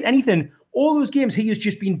 He didn't get anything. All those games, he has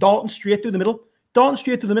just been darting straight through the middle. That's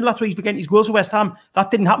where he's been getting his goals for West Ham. That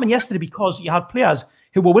didn't happen yesterday because you had players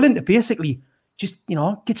who were willing to basically just,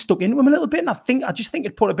 get stuck into him a little bit. And I just think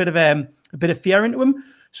it put a bit of fear into him.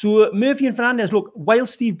 So Murphy and Fernandes, look, while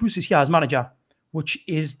Steve Bruce is here as manager, which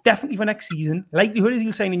is definitely for next season, likelihood is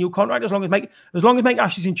he'll sign a new contract as long as Mike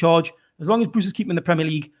Ashley's in charge, as long as Bruce is keeping the Premier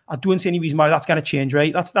League. I don't see any reason why that's going to change,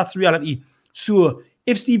 right? That's the reality. So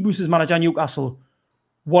if Steve Bruce is manager at Newcastle,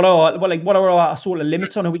 what are our sort of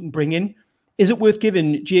limits on who we can bring in? Is it worth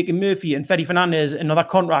giving Jacob Murphy and Fede Fernandes another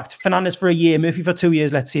contract? Fernandes for a year, Murphy for 2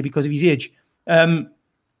 years, let's say, because of his age. The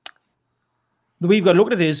way you've got to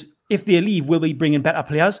look at it is, if they leave, will we bring in better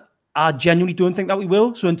players? I genuinely don't think that we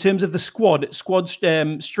will. So in terms of the squad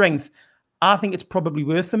strength, I think it's probably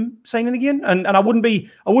worth them signing again. And I wouldn't be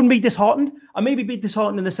disheartened. I maybe be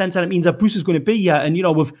disheartened in the sense that it means that Bruce is going to be here, and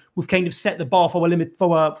we've kind of set the bar for our limit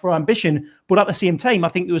for our ambition. But at the same time, I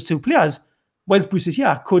think those two players, whilst Bruce is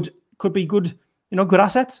here, could be good, good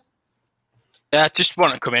assets. Yeah, I just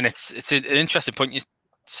want to come in. It's an interesting point you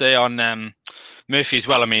say on Murphy as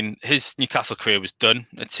well. I mean, his Newcastle career was done,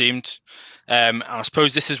 it seemed. And I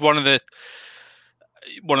suppose this is one of the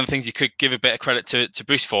things you could give a bit of credit to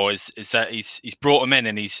Bruce for is that he's brought him in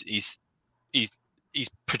and he's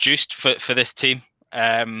produced for this team.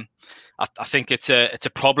 I think it's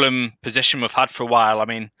a problem position we've had for a while. I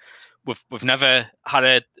mean, we've never had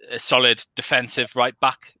a solid defensive right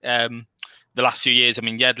back the last few years. I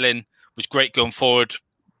mean, Yedlin was great going forward,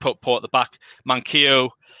 put at the back. Manquillo,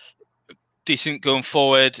 decent going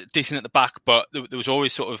forward, decent at the back, but there was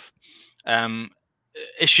always sort of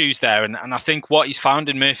issues there. And I think what he's found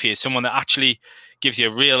in Murphy is someone that actually gives you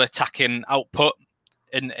a real attacking output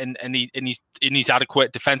and he's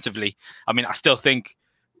adequate defensively. I mean, I still think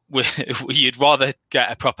you'd rather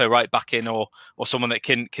get a proper right back in or someone that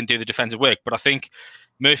can do the defensive work. But I think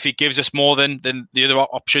Murphy gives us more than the other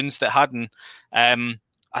options that had. And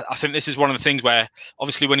I think this is one of the things where,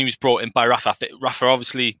 obviously, when he was brought in by Rafa, I think Rafa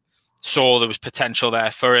obviously saw there was potential there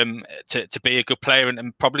for him to be a good player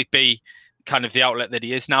and probably be kind of the outlet that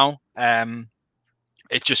he is now.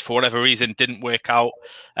 It just, for whatever reason, didn't work out.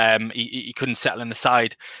 He couldn't settle in the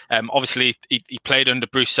side. Obviously, he played under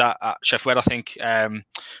Bruce at Sheffield, I think,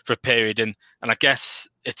 for a period. And I guess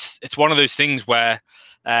it's one of those things where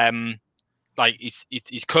like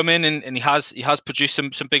he's come in and he has produced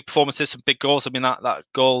some big performances, some big goals. I mean, that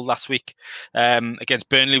goal last week against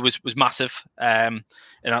Burnley was massive. And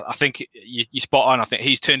I think you spot on. I think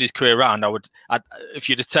he's turned his career around. If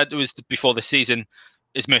you'd have said it was before the season,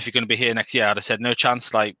 is Murphy going to be here next year? I'd have said no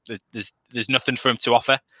chance. Like there's nothing for him to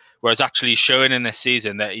offer. Whereas actually showing in this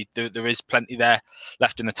season that there is plenty there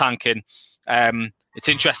left in the tank. And it's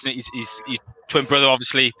interesting. His twin brother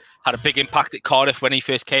obviously had a big impact at Cardiff when he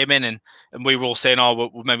first came in, and we were all saying, "Oh,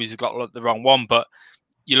 well, maybe he's got the wrong one." But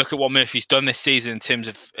you look at what Murphy's done this season in terms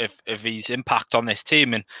of his impact on this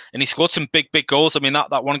team, and he scored some big goals. I mean,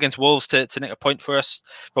 that one against Wolves to nick a point for us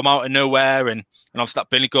from out of nowhere, and obviously that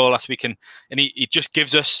Burnley goal last week, and he just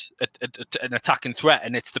gives us an attacking threat,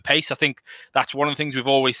 and it's the pace. I think that's one of the things we've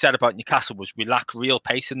always said about Newcastle was we lack real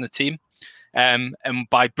pace in the team. And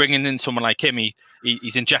by bringing in someone like him,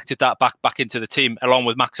 he's injected that back into the team along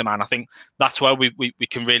with Maximan. I think that's where we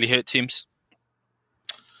can really hurt teams.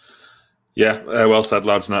 Yeah, well said,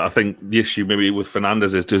 lads. Now, I think the issue maybe with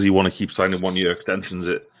Fernandes is, does he want to keep signing 1-year extensions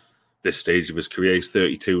at this stage of his career? He's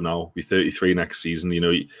 32 now, be 33 next season. You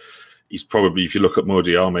know, he's probably, if you look at Mo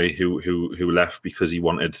Diarmi, who left because he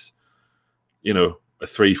wanted, you know, a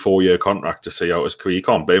 3-4 year contract to see out his career. You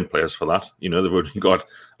can't blame players for that. You know, they've only got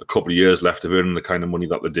a couple of years left of earning the kind of money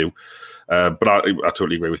that they do. But I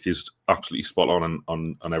totally agree with you. He's absolutely spot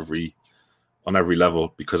on every on every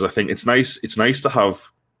level, because I think it's nice to have,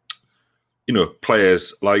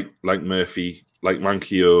 players like Murphy, like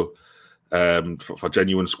Manquillo, for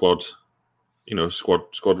genuine squad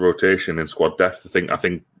rotation and squad depth. I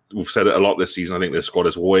think we've said it a lot this season. I think this squad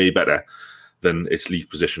is way better than its league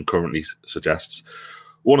position currently suggests.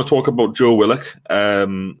 I want to talk about Joe Willock.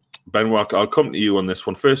 Benoit, I'll come to you on this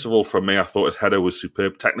one. First of all, from me, I thought his header was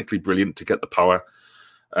superb, technically brilliant to get the power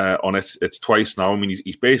on it. It's twice now. I mean,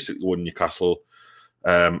 he's basically won Newcastle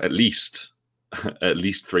at least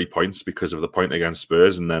 3 points because of the point against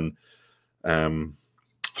Spurs, and then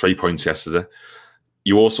 3 points yesterday.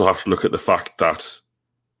 You also have to look at the fact that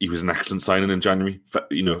he was an excellent signing in January.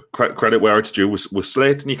 Credit where it's due. We're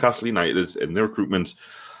slating Newcastle United in their recruitment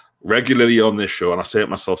regularly on this show, and I say it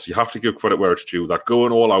myself, so you have to give credit where it's due. That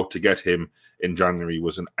going all out to get him in January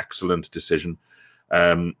was an excellent decision.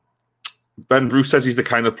 Ben Bruce says he's the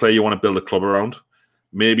kind of player you want to build a club around.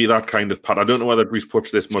 Maybe that kind of I don't know whether Bruce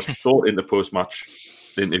puts this much thought into post-match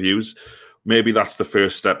interviews. Maybe that's the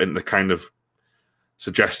first step into the kind of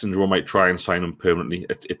suggestions we might try and sign him permanently.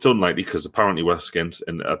 It's unlikely because apparently we're skint,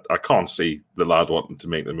 and I can't see the lad wanting to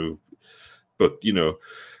make the move. But,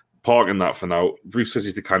 parking that for now, Bruce says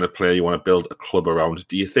he's the kind of player you want to build a club around.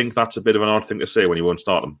 Do you think that's a bit of an odd thing to say when you won't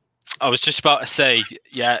start him? I was just about to say,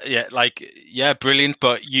 brilliant,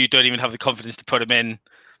 but you don't even have the confidence to put him in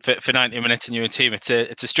for 90 minutes in your team. It's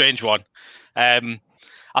a strange one.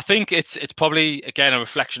 I think it's probably, again, a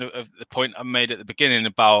reflection of the point I made at the beginning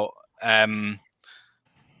about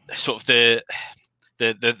sort of the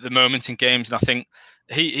moments in games, and I think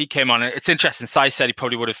he came on. It's interesting. Sai said he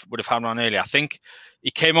probably would have had one earlier. I think he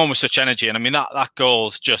came on with such energy, and I mean that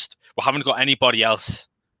goal's just, we haven't got anybody else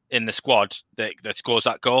in the squad that scores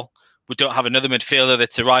that goal. We don't have another midfielder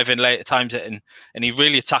that's arriving late at times, and he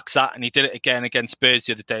really attacks that, and he did it again against Spurs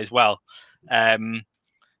the other day as well.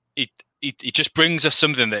 He just brings us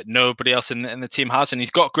something that nobody else in the team has, and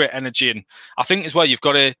he's got great energy. And I think as well, you've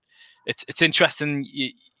got to. It's interesting.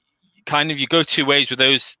 You go two ways with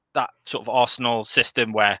that sort of Arsenal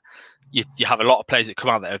system where you have a lot of players that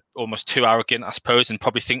come out that are almost too arrogant, I suppose, and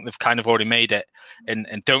probably think they've kind of already made it and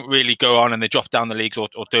don't really go on, and they drop down the leagues or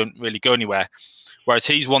don't really go anywhere. Whereas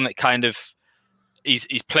he's one that kind of he's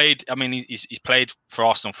played. I mean, he's played for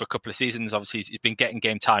Arsenal for a couple of seasons. Obviously, he's been getting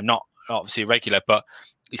game time, not obviously regular, but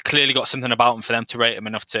he's clearly got something about him for them to rate him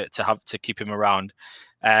enough to keep him around.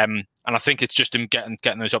 And I think it's just him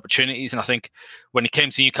getting those opportunities. And I think when he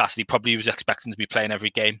came to Newcastle, he probably was expecting to be playing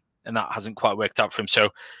every game, and that hasn't quite worked out for him. So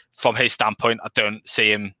from his standpoint, I don't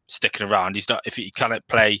see him sticking around. He's not, if he cannot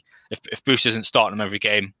play, if Bruce isn't starting him every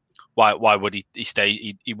game, why would he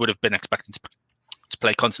stay? He would have been expecting to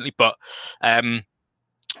play constantly. But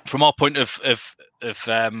from our point of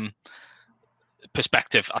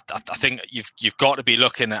perspective, I think you've got to be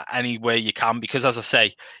looking at any way you can, because as I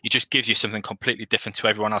say, he just gives you something completely different to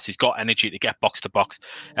everyone else. He's got energy to get box to box.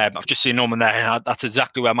 I've just seen Norman there, and that's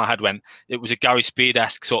exactly where my head went. It was a Gary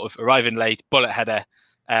Speed-esque sort of arriving late bullet header,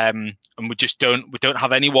 and we don't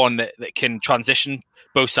have anyone that can transition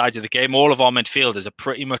both sides of the game. All of our midfielders are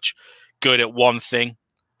pretty much good at one thing,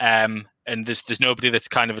 and there's nobody that's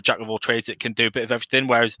kind of a jack of all trades that can do a bit of everything.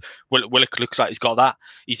 Whereas Willock looks like he's got that.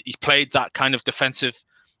 He's played that kind of defensive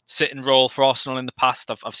sitting role for Arsenal in the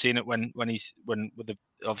past. I've seen it when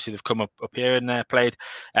obviously they've come up here and played.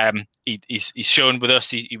 He's shown with us.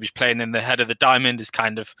 He was playing in the head of the diamond, is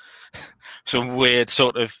kind of some weird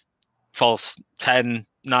sort of false 10,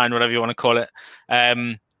 9, whatever you want to call it.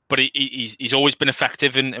 But he's always been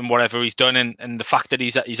effective in whatever he's done, and the fact that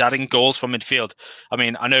he's adding goals from midfield. I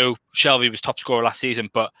mean, I know Shelvey was top scorer last season,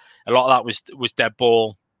 but a lot of that was dead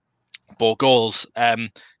ball goals.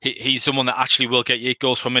 He's someone that actually will get you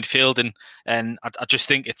goals from midfield, and I just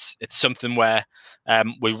think it's something where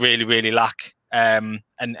we really, really lack and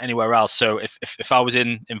anywhere else. So if I was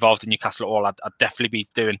involved in Newcastle at all, I'd definitely be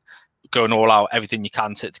going all out, everything you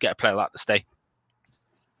can to get a player like that to stay.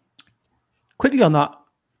 Quickly on that,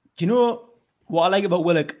 do you know what I like about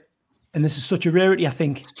Willock? And this is such a rarity, I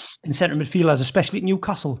think, in centre midfielders, especially at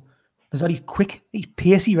Newcastle, is that he's quick, he's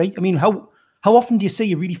pacey, right? I mean, how often do you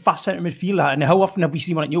see a really fast centre midfielder, and how often have we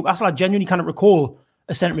seen one at Newcastle? I genuinely cannot recall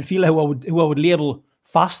a centre midfielder who I would label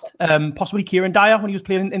fast. Possibly Kieran Dyer when he was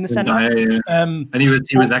playing in the centre. And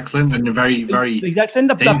he was excellent and very, very he's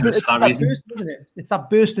excellent. dangerous for that reason. Burst, isn't it? It's that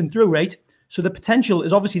bursting through, right? So the potential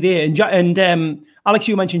is obviously there. And Alex,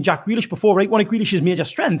 you mentioned Jack Grealish before, right? One of Grealish's major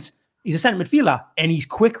strengths, he's a centre midfielder and he's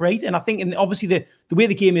quick, right? And I think, and obviously the way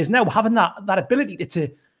the game is now, having that ability to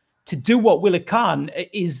do what Willock can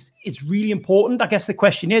it's really important. I guess the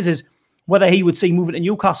question is whether he would see moving to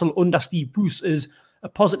Newcastle under Steve Bruce as a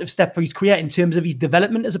positive step for his career in terms of his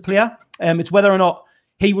development as a player. It's whether or not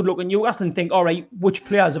he would look at Newcastle and think, all right, which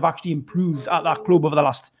players have actually improved at that club over the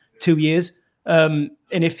last 2 years? And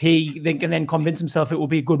if he can then convince himself it will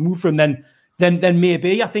be a good move for him, then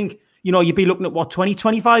maybe. I think, you'd be looking at 20,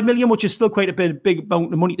 25 million, which is still quite a big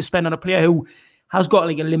amount of money to spend on a player who has got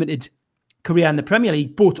like a limited career in the Premier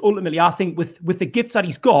League. But ultimately, I think with the gifts that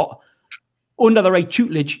he's got, under the right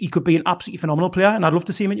tutelage, he could be an absolutely phenomenal player, and I'd love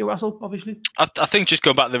to see him at Newcastle, obviously. I think just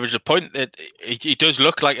going back to the original point, that he does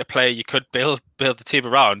look like a player you could build the team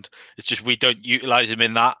around. It's just we don't utilise him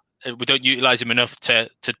in that. We don't utilise him enough to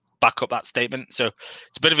back up that statement. So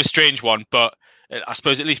it's a bit of a strange one, but I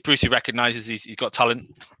suppose at least Brucey recognises he's got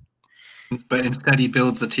talent. But instead, he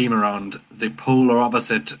builds a team around the polar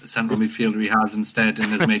opposite central midfielder he has instead and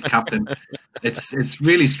has made captain. It's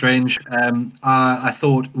really strange. I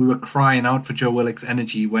thought we were crying out for Joe Willock's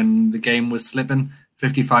energy when the game was slipping,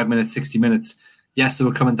 55 minutes, 60 minutes. Yes, they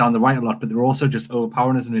were coming down the right a lot, but they were also just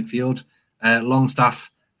overpowering us in midfield.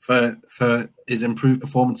 Longstaff, for his improved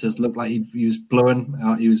performances, looked like he was blowing.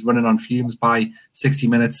 He was running on fumes by 60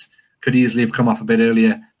 minutes. Could easily have come off a bit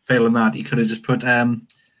earlier. Failing that, he could have just put...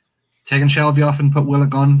 taken Shelvey off and put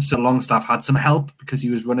Willock on, so Longstaff had some help because he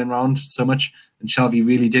was running around so much, and Shelvey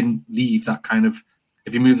really didn't leave that kind of...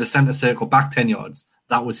 If you move the centre circle back 10 yards,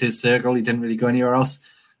 that was his circle. He didn't really go anywhere else.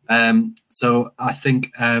 So I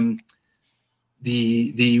think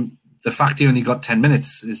the fact he only got 10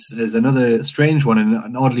 minutes is another strange one,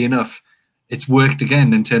 and oddly enough, it's worked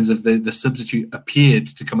again in terms of the substitute appeared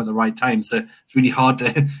to come at the right time. So it's really hard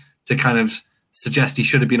to kind of suggest he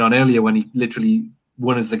should have been on earlier when he literally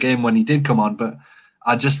won us the game when he did come on. But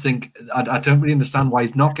I just think I don't really understand why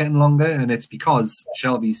he's not getting longer, and it's because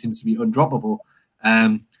Shelvey seems to be undroppable.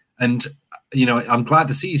 And I'm glad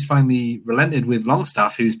to see he's finally relented with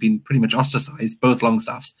Longstaff, who's been pretty much ostracised, both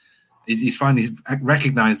Longstaffs. He's finally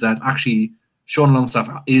recognised that actually Sean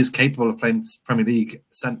Longstaff is capable of playing Premier League,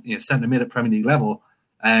 centre mid at Premier League level,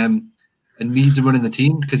 and needs a run in the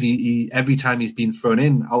team, because he every time he's been thrown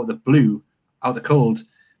in out of the blue, out of the cold,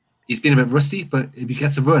 he's been a bit rusty, but if he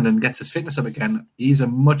gets a run and gets his fitness up again, he's a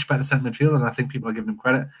much better centre midfielder, and I think people are giving him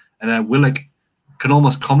credit. And Willock can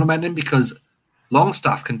almost compliment him, because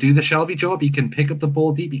Longstaff can do the Shelvey job. He can pick up the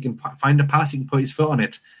ball deep, he can find a pass, he can put his foot on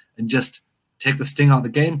it and just take the sting out of the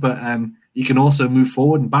game. But he can also move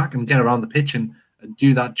forward and back and get around the pitch and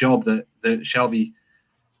do that job that Shelvey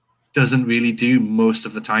doesn't really do most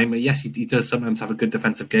of the time. Yes, he does sometimes have a good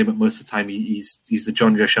defensive game, but most of the time he's the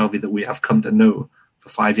John Joe Shelvey that we have come to know for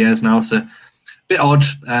 5 years now. So a bit odd,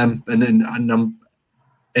 and I'm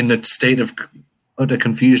in a state of utter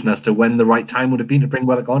confusion as to when the right time would have been to bring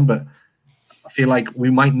Willock on, but I feel like we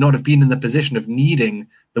might not have been in the position of needing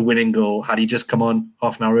the winning goal had he just come on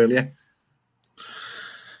half an hour earlier.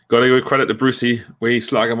 Got to give credit to Brucey. We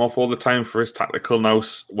slag him off all the time for his tactical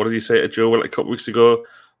nous. What did he say to Joe Willock a couple of weeks ago?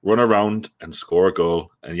 Run around and score a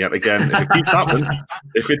goal. And yet again, if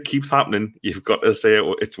it keeps happening, you've got to say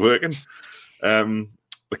it's working.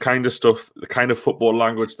 The kind of stuff, the kind of football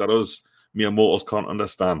language that us mere mortals can't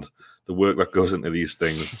understand, the work that goes into these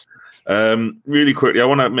things. Really quickly, I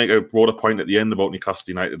want to make a broader point at the end about Newcastle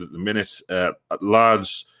United at the minute.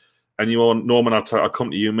 Lads, and Norman, I'll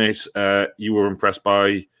come to you, mate. You were impressed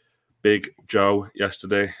by Big Joe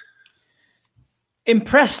yesterday?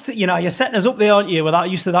 Impressed, you're setting us up there, aren't you, with that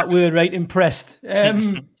use of that word, right? Impressed.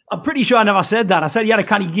 I'm pretty sure I never said that. I said he had a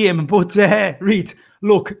canny game, but Reed,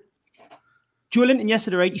 look, Joelinton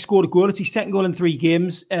yesterday, right? He scored a goal. It's his second goal in 3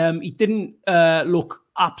 games. He didn't look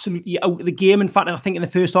absolutely out of the game. In fact, I think in the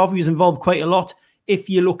first half he was involved quite a lot. If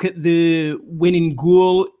you look at the winning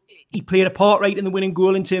goal, he played a part, right, in the winning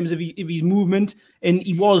goal in terms of his movement, and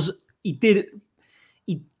he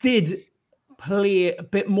did play a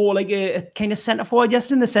bit more like a kind of centre forward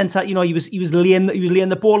yesterday, in the sense that he was laying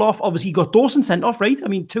the ball off. Obviously, he got Dawson sent off, right? I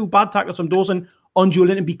mean, 2 bad tackles from Dawson on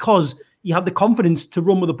Joelinton because he had the confidence to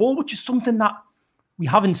run with the ball, which is something that we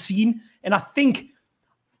haven't seen. And I think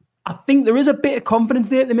there is a bit of confidence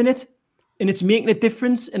there at the minute, and it's making a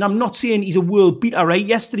difference. And I'm not saying he's a world beater, right?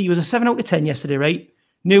 Yesterday he was a 7 out of 10 yesterday, right?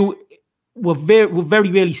 Now, we've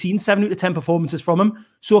very rarely seen 7 out of 10 performances from him.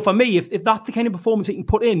 So for me, if that's the kind of performance he can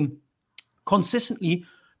put in consistently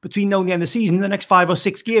between now and the end of the season, the next 5 or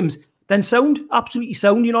 6 games, then absolutely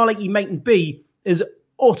sound. Like he mightn't be as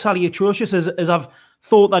utterly atrocious as I've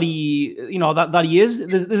thought that he, that he is.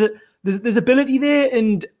 There's ability there,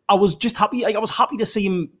 and I was just happy. I was happy to see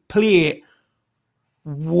him play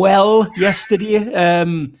well yesterday.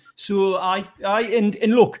 So and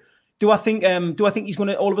look. Do I think he's going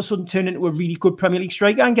to all of a sudden turn into a really good Premier League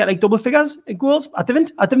striker and get like double figures in goals? I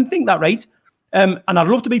didn't think that, right? And I'd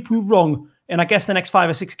love to be proved wrong. And I guess the next 5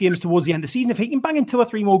 or 6 games towards the end of the season, if he can bang in 2 or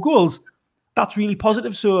 3 more goals, that's really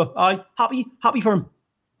positive. So I'm happy for him.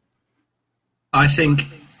 I think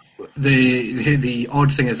the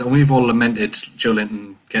odd thing is, and we've all lamented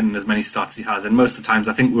Joelinton getting as many starts as he has, and most of the times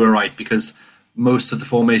I think we were right, because most of the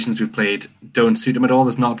formations we've played don't suit him at all.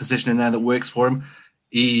 There's not a position in there that works for him.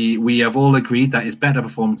 We have all agreed that his better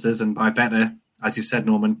performances, and by better, as you've said,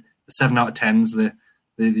 Norman, the 7 out of 10s,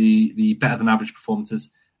 the better than average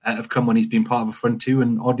performances have come when he's been part of a front two.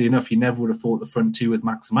 And oddly enough, you never would have thought the front two with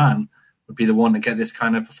Maximin would be the one to get this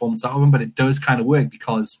kind of performance out of him, but it does kind of work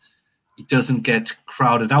because he doesn't get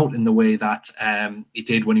crowded out in the way that he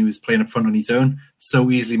did when he was playing up front on his own. So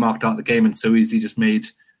easily marked out the game and so easily just made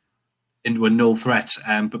into a null threat.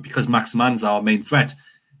 But because Maximin's our main threat,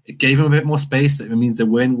 it gave him a bit more space. It means they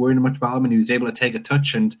weren't worrying much about him and he was able to take a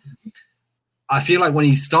touch. And I feel like when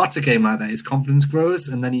he starts a game like that, his confidence grows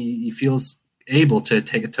and then he feels able to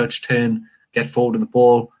take a touch, turn, get forward with the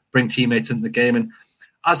ball, bring teammates into the game. And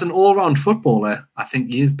as an all-round footballer, I think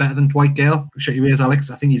he is better than Dwight Gale. Shut your ears,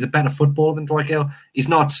 Alex. I think he's a better footballer than Dwight Gale. He's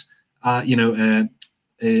not, a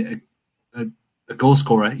goal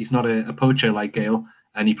scorer. He's not a poacher like Gale.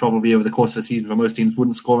 And he probably, over the course of the season, for most teams,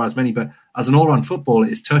 wouldn't score as many. But as an all-round footballer,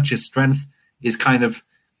 his touch, his strength, is kind of,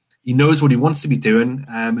 he knows what he wants to be doing.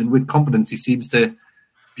 And with confidence, he seems to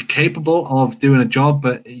be capable of doing a job.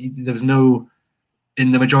 But there's no,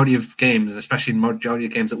 in the majority of games, and especially in the majority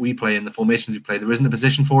of games that we play, in the formations we play, there isn't a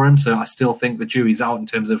position for him. So I still think the jury's out in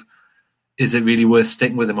terms of, is it really worth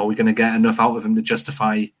sticking with him? Are we going to get enough out of him to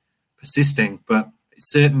justify persisting? But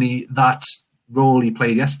certainly that role he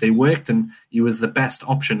played yesterday worked, and he was the best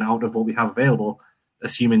option out of what we have available,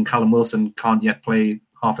 assuming Callum Wilson can't yet play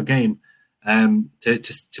half a game,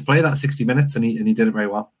 to play that 60 minutes, and he did it very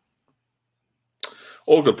well.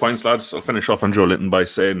 All good points, lads. I'll finish off on Joelinton by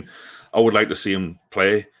saying I would like to see him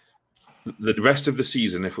play the rest of the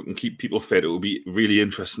season. If we can keep people fit, it will be really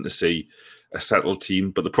interesting to see a settled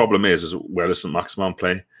team. But the problem is where doesn't Maximin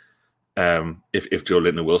play? If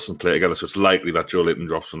Joelinton and Wilson play together, so it's likely that Joelinton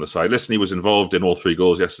drops from the side. Listen, he was involved in all 3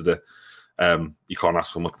 goals yesterday. You can't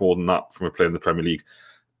ask for much more than that from a player in the Premier League.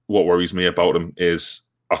 What worries me about him is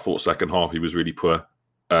I thought second half he was really poor.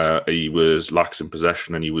 He was lax in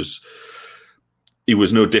possession, and he was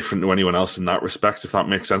no different to anyone else in that respect, if that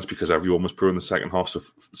makes sense, because everyone was poor in the second half,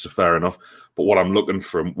 so fair enough. But what I'm looking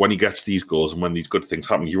for him, when he gets these goals and when these good things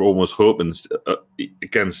happen, you're almost hoping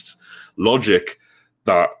against logic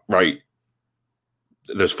that, right,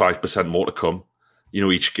 there's 5% more to come,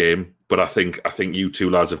 each game. But I think you two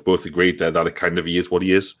lads have both agreed there that it kind of he is what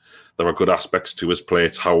he is. There are good aspects to his play.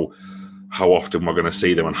 It's how often we're going to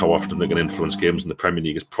see them and how often they're going to influence games in the Premier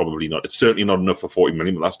League is probably not. It's certainly not enough for 40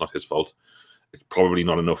 million, but that's not his fault. It's probably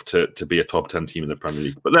not enough to be a top 10 team in the Premier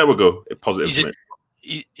League. But there we go. Positive.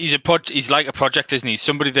 He's like a project, isn't he?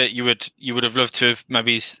 Somebody that you would have loved to have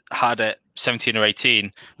maybe had at 17 or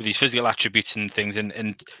 18 with his physical attributes and things,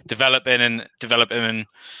 and develop him. And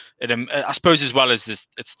I suppose as well as this,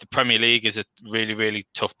 it's the Premier League is a really, really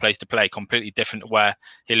tough place to play, completely different to where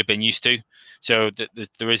he'll have been used to. So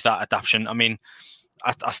there is that adaptation. I mean,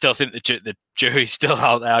 I still think the jury's still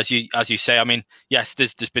out there, as you say. I mean, yes,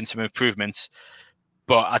 there's been some improvements,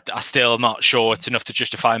 but I'm still not sure it's enough to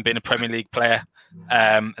justify him being a Premier League player.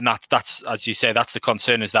 And that's as you say, that's the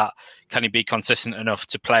concern, is that can he be consistent enough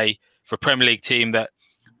to play for a Premier League team that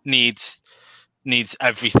needs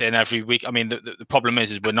everything every week? I mean, the problem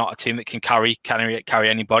is we're not a team that can carry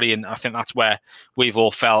anybody, and I think that's where we've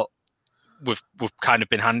all felt we've kind of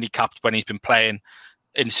been handicapped when he's been playing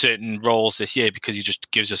in certain roles this year, because he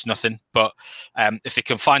just gives us nothing. But if they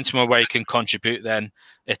can find somewhere where he can contribute, then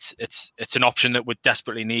it's an option that we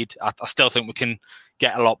desperately need. I still think we can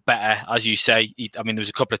get a lot better, as you say. There was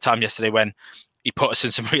a couple of times yesterday when he put us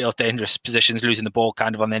in some real dangerous positions, losing the ball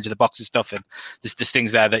kind of on the edge of the box and stuff. And there's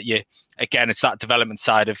things there that it's that development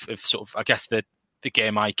side of sort of, I guess, the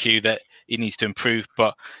game IQ that he needs to improve.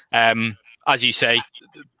 But as you say,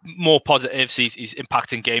 more positives. He's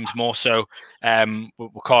impacting games more, so we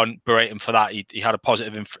can't berate him for that. He had a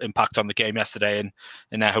positive impact on the game yesterday,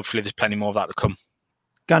 and hopefully there's plenty more of that to come.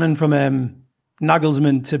 Gannon, from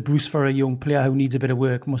Nagelsmann to Bruce for a young player who needs a bit of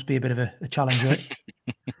work must be a bit of a challenge, right?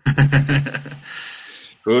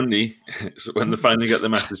 Only when they finally get the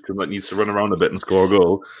message to him that needs to run around a bit and score a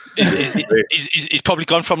goal. He's probably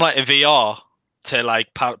gone from like a VR to like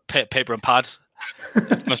paper and pad.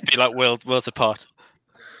 It must be like worlds apart.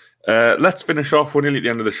 Let's finish off. We're nearly at the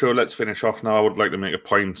end of the show. Let's finish off now. I would like to make a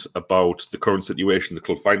point about the current situation the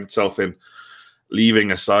club finds itself in.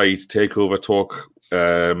 Leaving aside takeover talk,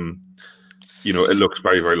 it looks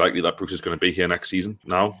very, very likely that Bruce is going to be here next season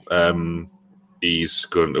now. He's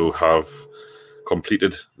going to have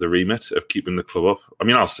completed the remit of keeping the club up. I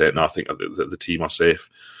mean, I'll say it now. I think the team are safe.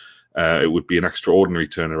 It would be an extraordinary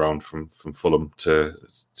turnaround from Fulham to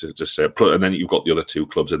say, and then you've got the other two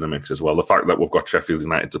clubs in the mix as well. The fact that we've got Sheffield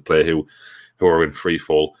United to play, who are in free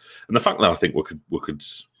fall, and the fact that I think we could,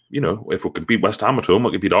 if we could beat West Ham at home,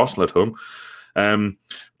 we could beat Arsenal at home.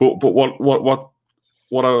 But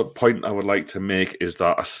what a point I would like to make is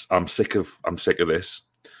that I'm sick of this.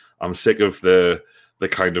 I'm sick of the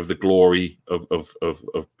kind of the glory of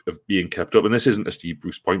being kept up. And this isn't a Steve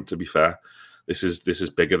Bruce point, to be fair. This is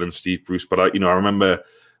bigger than Steve Bruce. But I remember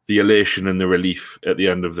the elation and the relief at the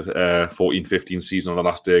end of the 14-15 season on the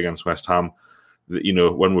last day against West Ham.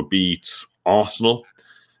 When we beat Arsenal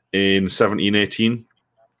in 17-18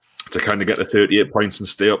 to kind of get the 38 points and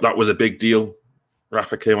stay up. That was a big deal.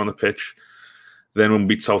 Rafa came on the pitch. Then when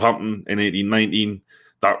we beat Southampton in 18-19,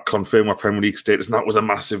 that confirmed our Premier League status, and that was a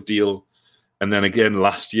massive deal. And then again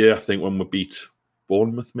last year, I think when we beat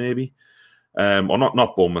Bournemouth, maybe, or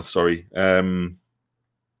not Bournemouth, sorry,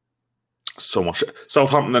 so much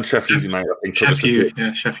Southampton and Sheffield United. I think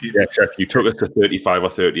Sheffield took us to 35 or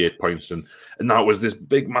 38 points, and that was this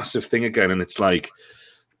big, massive thing again. And it's like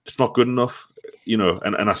it's not good enough,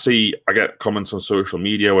 And I get comments on social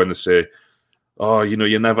media when they say, "Oh,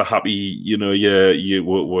 you're never happy.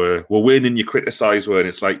 We're winning. You criticize when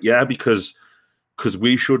it's like, yeah, because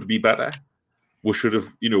we should be better. We should have,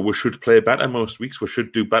 we should play better most weeks. We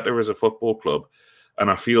should do better as a football club." And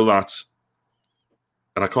I feel that,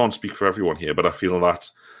 and I can't speak for everyone here, but I feel that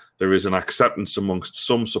there is an acceptance amongst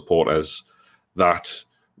some supporters that,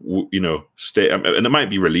 stay, and it might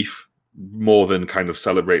be relief more than kind of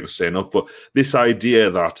celebrating staying up, but this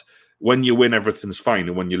idea that when you win, everything's fine,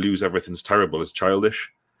 and when you lose, everything's terrible is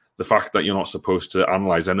childish. The fact that you're not supposed to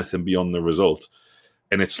analyze anything beyond the result.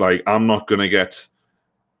 And it's like, I'm not going to get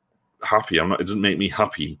happy. It doesn't make me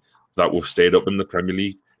happy that we've stayed up in the Premier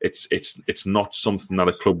League. It's not something that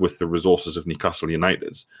a club with the resources of Newcastle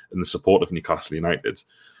United and the support of Newcastle United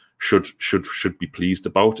should be pleased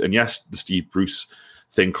about. And yes, the Steve Bruce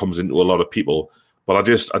thing comes into a lot of people, but I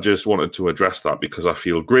just wanted to address that because I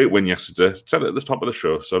feel great win yesterday. Said it at the top of the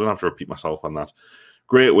show, so I don't have to repeat myself on that.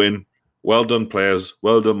 Great win. Well done, players.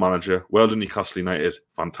 Well done, manager. Well done, Newcastle United.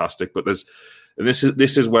 Fantastic. But this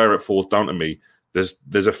is where it falls down to me.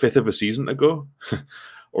 There's a fifth of a season to go,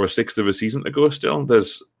 or a sixth of a season to go. Still,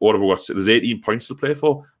 there's 18 points to play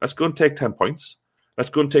for. Let's go and take 10 points.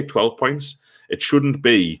 Let's go and take 12 points. It shouldn't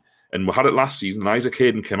be. And we had it last season, and Isaac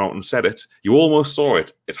Hayden came out and said it. You almost saw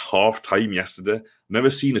it at half-time yesterday. Never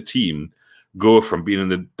seen a team go from being in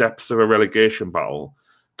the depths of a relegation battle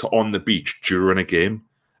to on the beach during a game.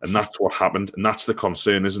 And that's what happened. And that's the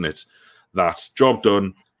concern, isn't it? That job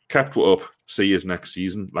done, kept it up, see you next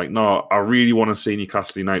season. No, I really want to see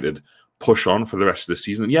Newcastle United push on for the rest of the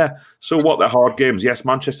season. And yeah, so what? They're hard games. Yes,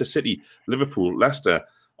 Manchester City, Liverpool, Leicester,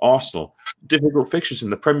 Arsenal. Difficult fixtures in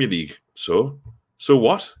the Premier League. So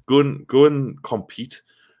what? Go and compete.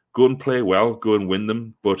 Go and play well. Go and win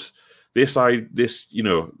them. But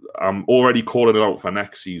I'm already calling it out for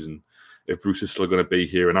next season. If Bruce is still going to be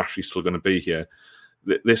here and Ashley's still going to be here,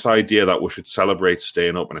 this idea that we should celebrate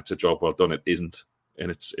staying up and it's a job well done, it isn't,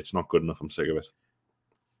 and it's not good enough. I'm sick of it.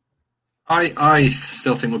 I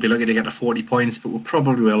still think we'll be lucky to get to 40 points, but we'll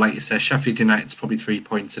probably will, like you say, Sheffield United's probably 3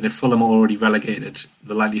 points, and if Fulham are already relegated,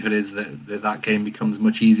 the likelihood is that game becomes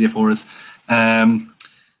much easier for us.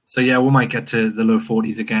 So yeah, we might get to the low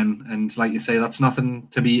 40s again, and like you say, that's nothing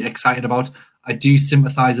to be excited about. I do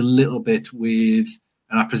sympathise a little bit with,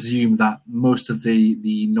 and I presume that most of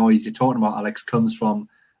the noise you're talking about, Alex, comes from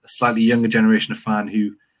a slightly younger generation of fan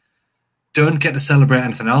who don't get to celebrate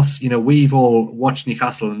anything else. We've all watched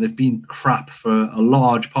Newcastle and they've been crap for a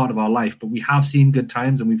large part of our life, but we have seen good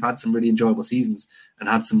times and we've had some really enjoyable seasons and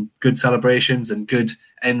had some good celebrations and good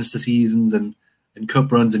ends to seasons and cup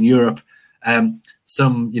runs in Europe.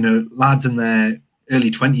 Some, lads in their early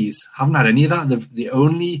 20s haven't had any of that. The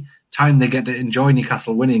only time they get to enjoy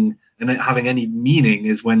Newcastle winning and it having any meaning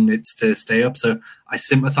is when it's to stay up. So I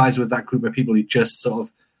sympathise with that group of people who just sort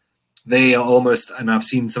of, they are almost, and I've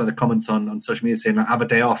seen some of the comments on social media saying, have a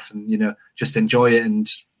day off and, just enjoy it. And,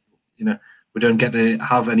 we don't get to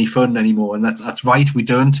have any fun anymore. And that's right. We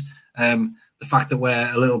don't. The fact that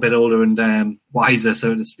we're a little bit older and wiser,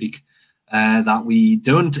 so to speak, that we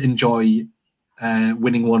don't enjoy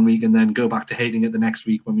winning one week and then go back to hating it the next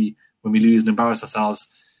week when we lose and embarrass ourselves.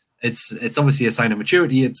 It's obviously a sign of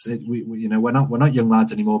maturity. We're not young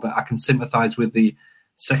lads anymore, but I can sympathise with the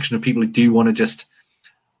section of people who do want to just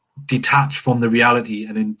detach from the reality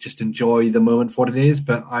and then just enjoy the moment for what it is.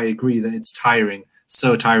 But I agree that it's tiring,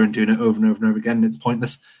 so tiring doing it over and over and over again. It's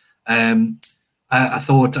pointless. I I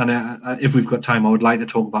thought, and if we've got time, I would like to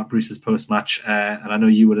talk about Bruce's post-match, and I know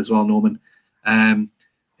you would as well, Norman,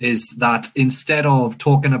 is that instead of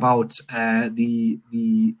talking about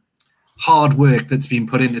the hard work that's been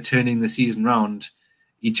put into turning the season round,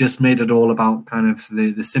 he just made it all about kind of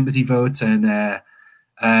the sympathy vote and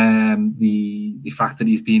the fact that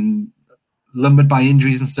he's been lumbered by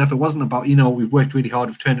injuries and stuff. It wasn't about, we've worked really hard,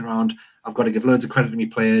 we've turned it around, I've got to give loads of credit to my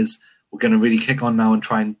players, we're going to really kick on now and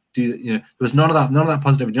try and do, there was none of that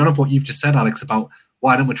positivity, none of what you've just said, Alex, about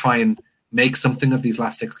why don't we try and make something of these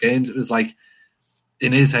last 6 games. It was like,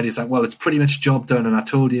 in his head, he's like, well, it's pretty much job done, and I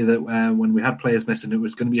told you that when we had players missing, it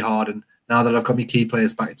was going to be hard, and now that I've got my key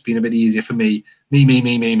players back, it's been a bit easier for me.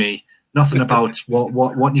 Me. Nothing about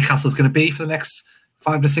what Newcastle's going to be for the next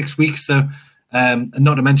 5 to 6 weeks. So, and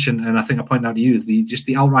not to mention, and I think I pointed out to you, is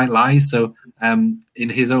the outright lies. So, in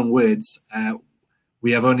his own words,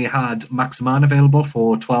 we have only had Maximin available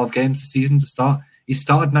for 12 games this season to start. He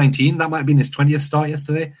started 19. That might have been his 20th start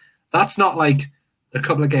yesterday. That's not like a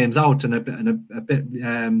couple of games out and a bit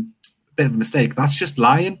of a mistake. That's just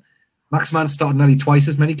lying. Maximin started nearly twice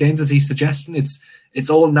as many games as he's suggesting. It's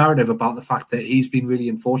all narrative about the fact that he's been really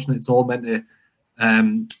unfortunate. It's all meant to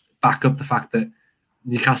back up the fact that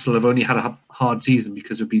Newcastle have only had a hard season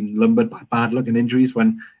because we've been lumbered by bad luck and injuries,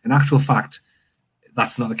 when in actual fact,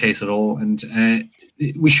 that's not the case at all. And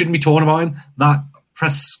we shouldn't be talking about him. That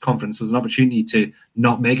press conference was an opportunity to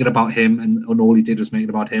not make it about him, and all he did was make it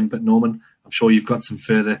about him. But Norman, I'm sure you've got some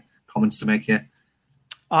further comments to make here.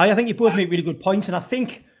 I think you both make really good points, and I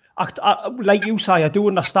think, like you say, I do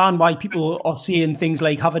understand why people are saying things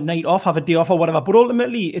like have a night off, have a day off, or whatever. But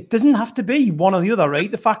ultimately, it doesn't have to be one or the other, right?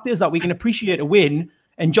 The fact is that we can appreciate a win,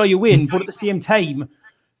 enjoy a win, but at the same time,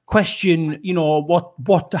 question,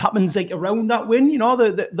 what happens like around that win.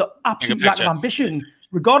 The absolute lack of ambition,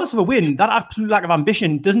 regardless of a win. That absolute lack of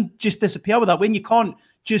ambition doesn't just disappear with that win. You can't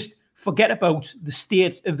just forget about the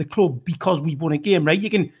state of the club because we've won a game, right? You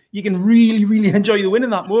can really, really enjoy the win in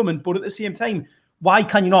that moment, but at the same time, why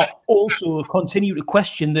can you not also continue to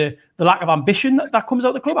question the lack of ambition that comes out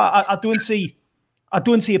of the club? I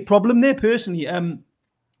don't see a problem there personally. And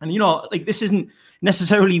this isn't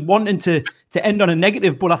necessarily wanting to end on a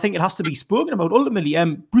negative, but I think it has to be spoken about ultimately.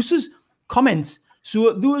 Bruce's comments.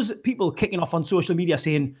 So those people kicking off on social media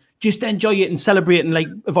saying just enjoy it and celebrate and like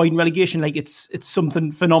avoiding relegation, like it's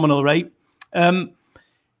something phenomenal, right?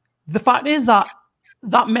 The fact is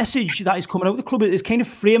that message that is coming out of the club is kind of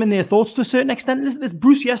framing their thoughts to a certain extent. This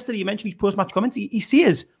Bruce yesterday, he mentioned his post-match comments. He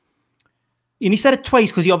says, and he said it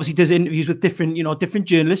twice because he obviously does interviews with different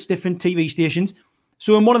journalists, different TV stations.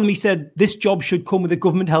 So in one of them, he said this job should come with a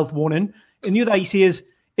government health warning. In the other, he says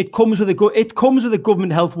it comes with a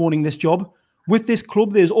government health warning. This job with this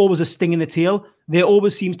club, there's always a sting in the tail. There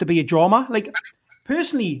always seems to be a drama. Like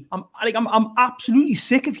personally, I'm absolutely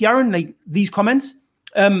sick of hearing like these comments.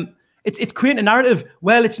 It's creating a narrative.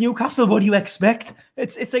 Well, it's Newcastle. What do you expect?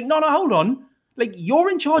 It's like, no, hold on. Like you're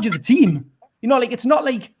in charge of the team.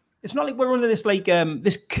 It's not like we're under this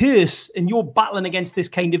this curse and you're battling against this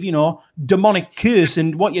kind of demonic curse,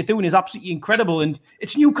 and what you're doing is absolutely incredible. And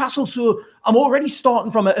it's Newcastle, so I'm already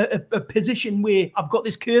starting from a position where I've got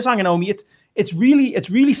this curse hanging on me. It's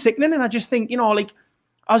really sickening, and I just think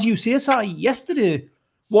as you say, Si, yesterday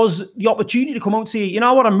was the opportunity to come out and say, you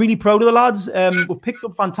know what, I'm really proud of the lads. We've picked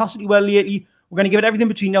up fantastically well lately. We're going to give it everything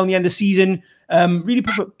between now and the end of the season. Really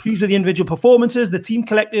pleased with the individual performances, the team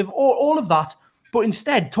collective, all of that. But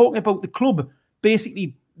instead, talking about the club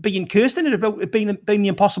basically being cursed in it, about it being the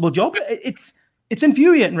impossible job, it's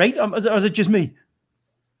infuriating, right? Or is it just me?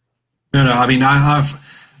 No. I mean, I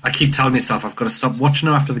keep telling myself I've got to stop watching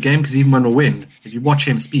him after the game, because even when we win, if you watch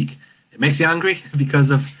him speak, it makes you angry because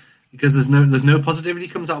there's no positivity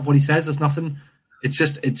comes out of what he says. There's nothing. It's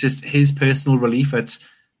just his personal relief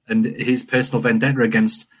and his personal vendetta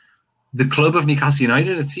against the club of Newcastle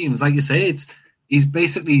United. It seems like you say he's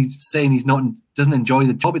basically saying doesn't enjoy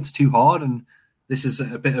the job. It's too hard, and this is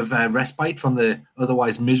a bit of a respite from the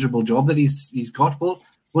otherwise miserable job that he's got. Well,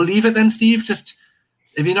 we'll leave it then, Steve. Just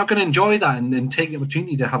if you're not going to enjoy that and take the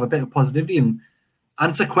opportunity to have a bit of positivity and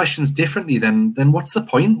answer questions differently, then what's the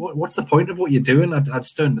point? What's the point of what you're doing? I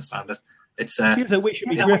just don't understand it. It feels like we should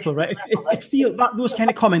be grateful, right? It feels that those kind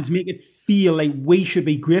of comments make it feel like we should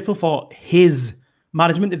be grateful for his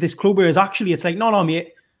management of this club, whereas actually it's like, no,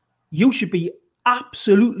 mate, you should be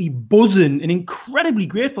absolutely buzzing and incredibly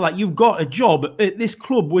grateful that you've got a job at this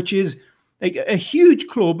club, which is like a huge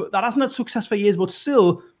club that hasn't had success for years, but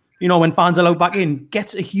still, when fans are allowed back in,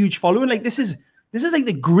 gets a huge following. Like this is like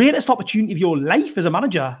the greatest opportunity of your life as a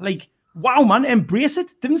manager. Like, wow, man, embrace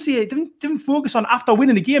it. Didn't focus on, after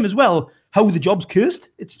winning the game as well, how the job's cursed.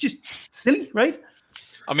 It's just silly, right?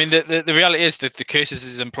 I mean, the reality is that the curse is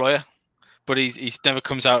his employer, but he's never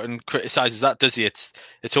comes out and criticises that, does he? It's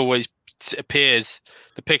always appears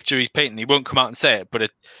the picture he's painting. He won't come out and say it,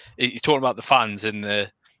 but he's talking about the fans and the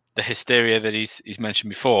hysteria that he's mentioned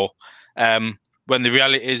before. When the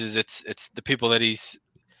reality is it's the people that he's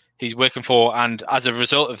working for, and as a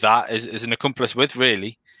result of that is an accomplice with,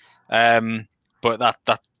 really. But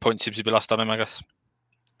that point seems to be lost on him, I guess.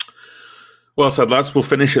 Well said, lads. We'll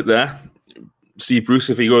finish it there. Steve Bruce,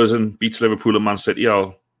 if he goes and beats Liverpool and Man City,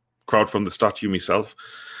 I'll crowd from the statue myself,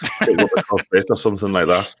 or something like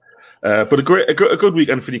that. But a good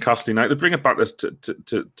weekend for Newcastle United. Bring it back to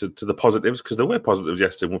the positives, because there were positives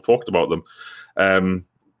yesterday. We've talked about them.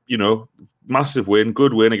 Massive win,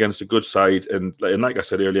 good win against a good side, and like I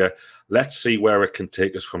said earlier, let's see where it can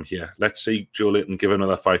take us from here. Let's see Joelinton give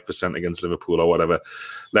another 5% against Liverpool or whatever.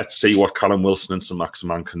 Let's see what Callum Wilson and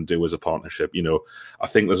Saint-Maximin can do as a partnership. I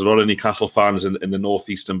think there's a lot of Newcastle fans in the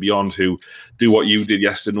northeast and beyond who do what you did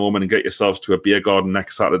yesterday, Norman, and get yourselves to a beer garden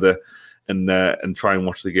next Saturday and try and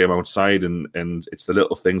watch the game outside. And it's the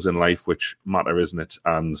little things in life which matter, isn't it?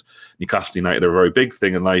 And Newcastle United are a very big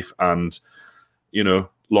thing in life, and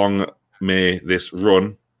long may this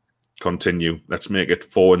run continue. Let's make it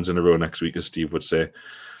 4 wins in a row next week, as Steve would say.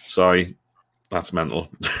 Sorry, that's mental.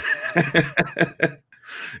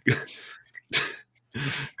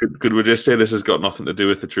 Could we just say this has got nothing to do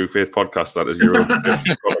with the True Faith podcast? That is your own.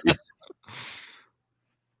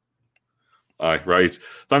 Aye, right.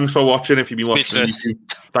 Thanks for watching. If you've been watching YouTube,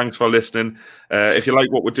 thanks for listening. If you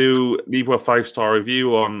like what we do, leave a 5-star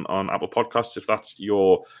review on Apple Podcasts if that's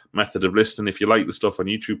your method of listening. If you like the stuff on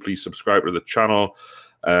YouTube, please subscribe to the channel.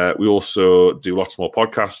 We also do lots more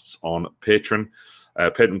podcasts on Patreon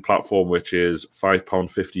platform, which is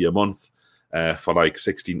 £5.50 a month for like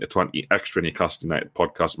 16 to 20 extra Newcastle United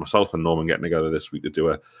podcasts. Myself and Norman getting together this week to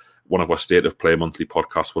do one of our State of Play monthly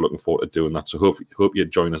podcasts. We're looking forward to doing that. So hope you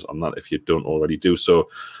join us on that if you don't already do so.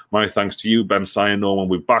 My thanks to you, Ben Sion, Norman.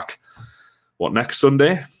 We'll be back, next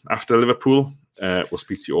Sunday after Liverpool? We'll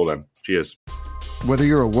speak to you all then. Cheers. Whether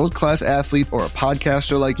you're a world-class athlete or a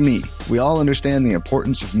podcaster like me, we all understand the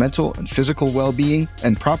importance of mental and physical well-being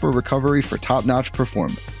and proper recovery for top-notch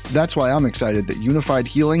performance. That's why I'm excited that Unified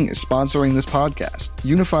Healing is sponsoring this podcast.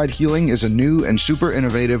 Unified Healing is a new and super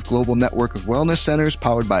innovative global network of wellness centers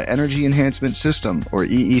powered by Energy Enhancement System, or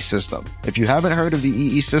EE System. If you haven't heard of the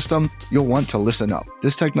EE System, you'll want to listen up.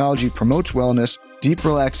 This technology promotes wellness, deep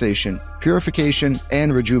relaxation, purification,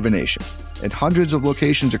 and rejuvenation. At hundreds of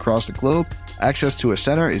locations across the globe, access to a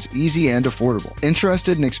center is easy and affordable.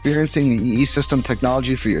 Interested in experiencing the EE System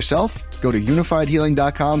technology for yourself? Go to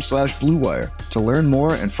unifiedhealing.com/bluewire to learn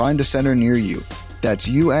more and find a center near you. That's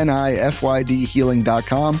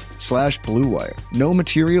unifydhealing.com/bluewire. No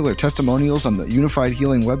material or testimonials on the Unified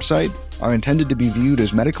Healing website are intended to be viewed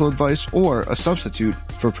as medical advice or a substitute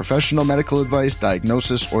for professional medical advice,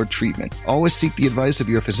 diagnosis, or treatment. Always seek the advice of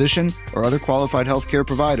your physician or other qualified healthcare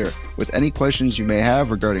provider with any questions you may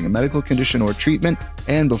have regarding a medical condition or treatment,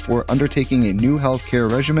 and before undertaking a new healthcare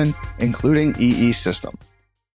regimen, including EE System.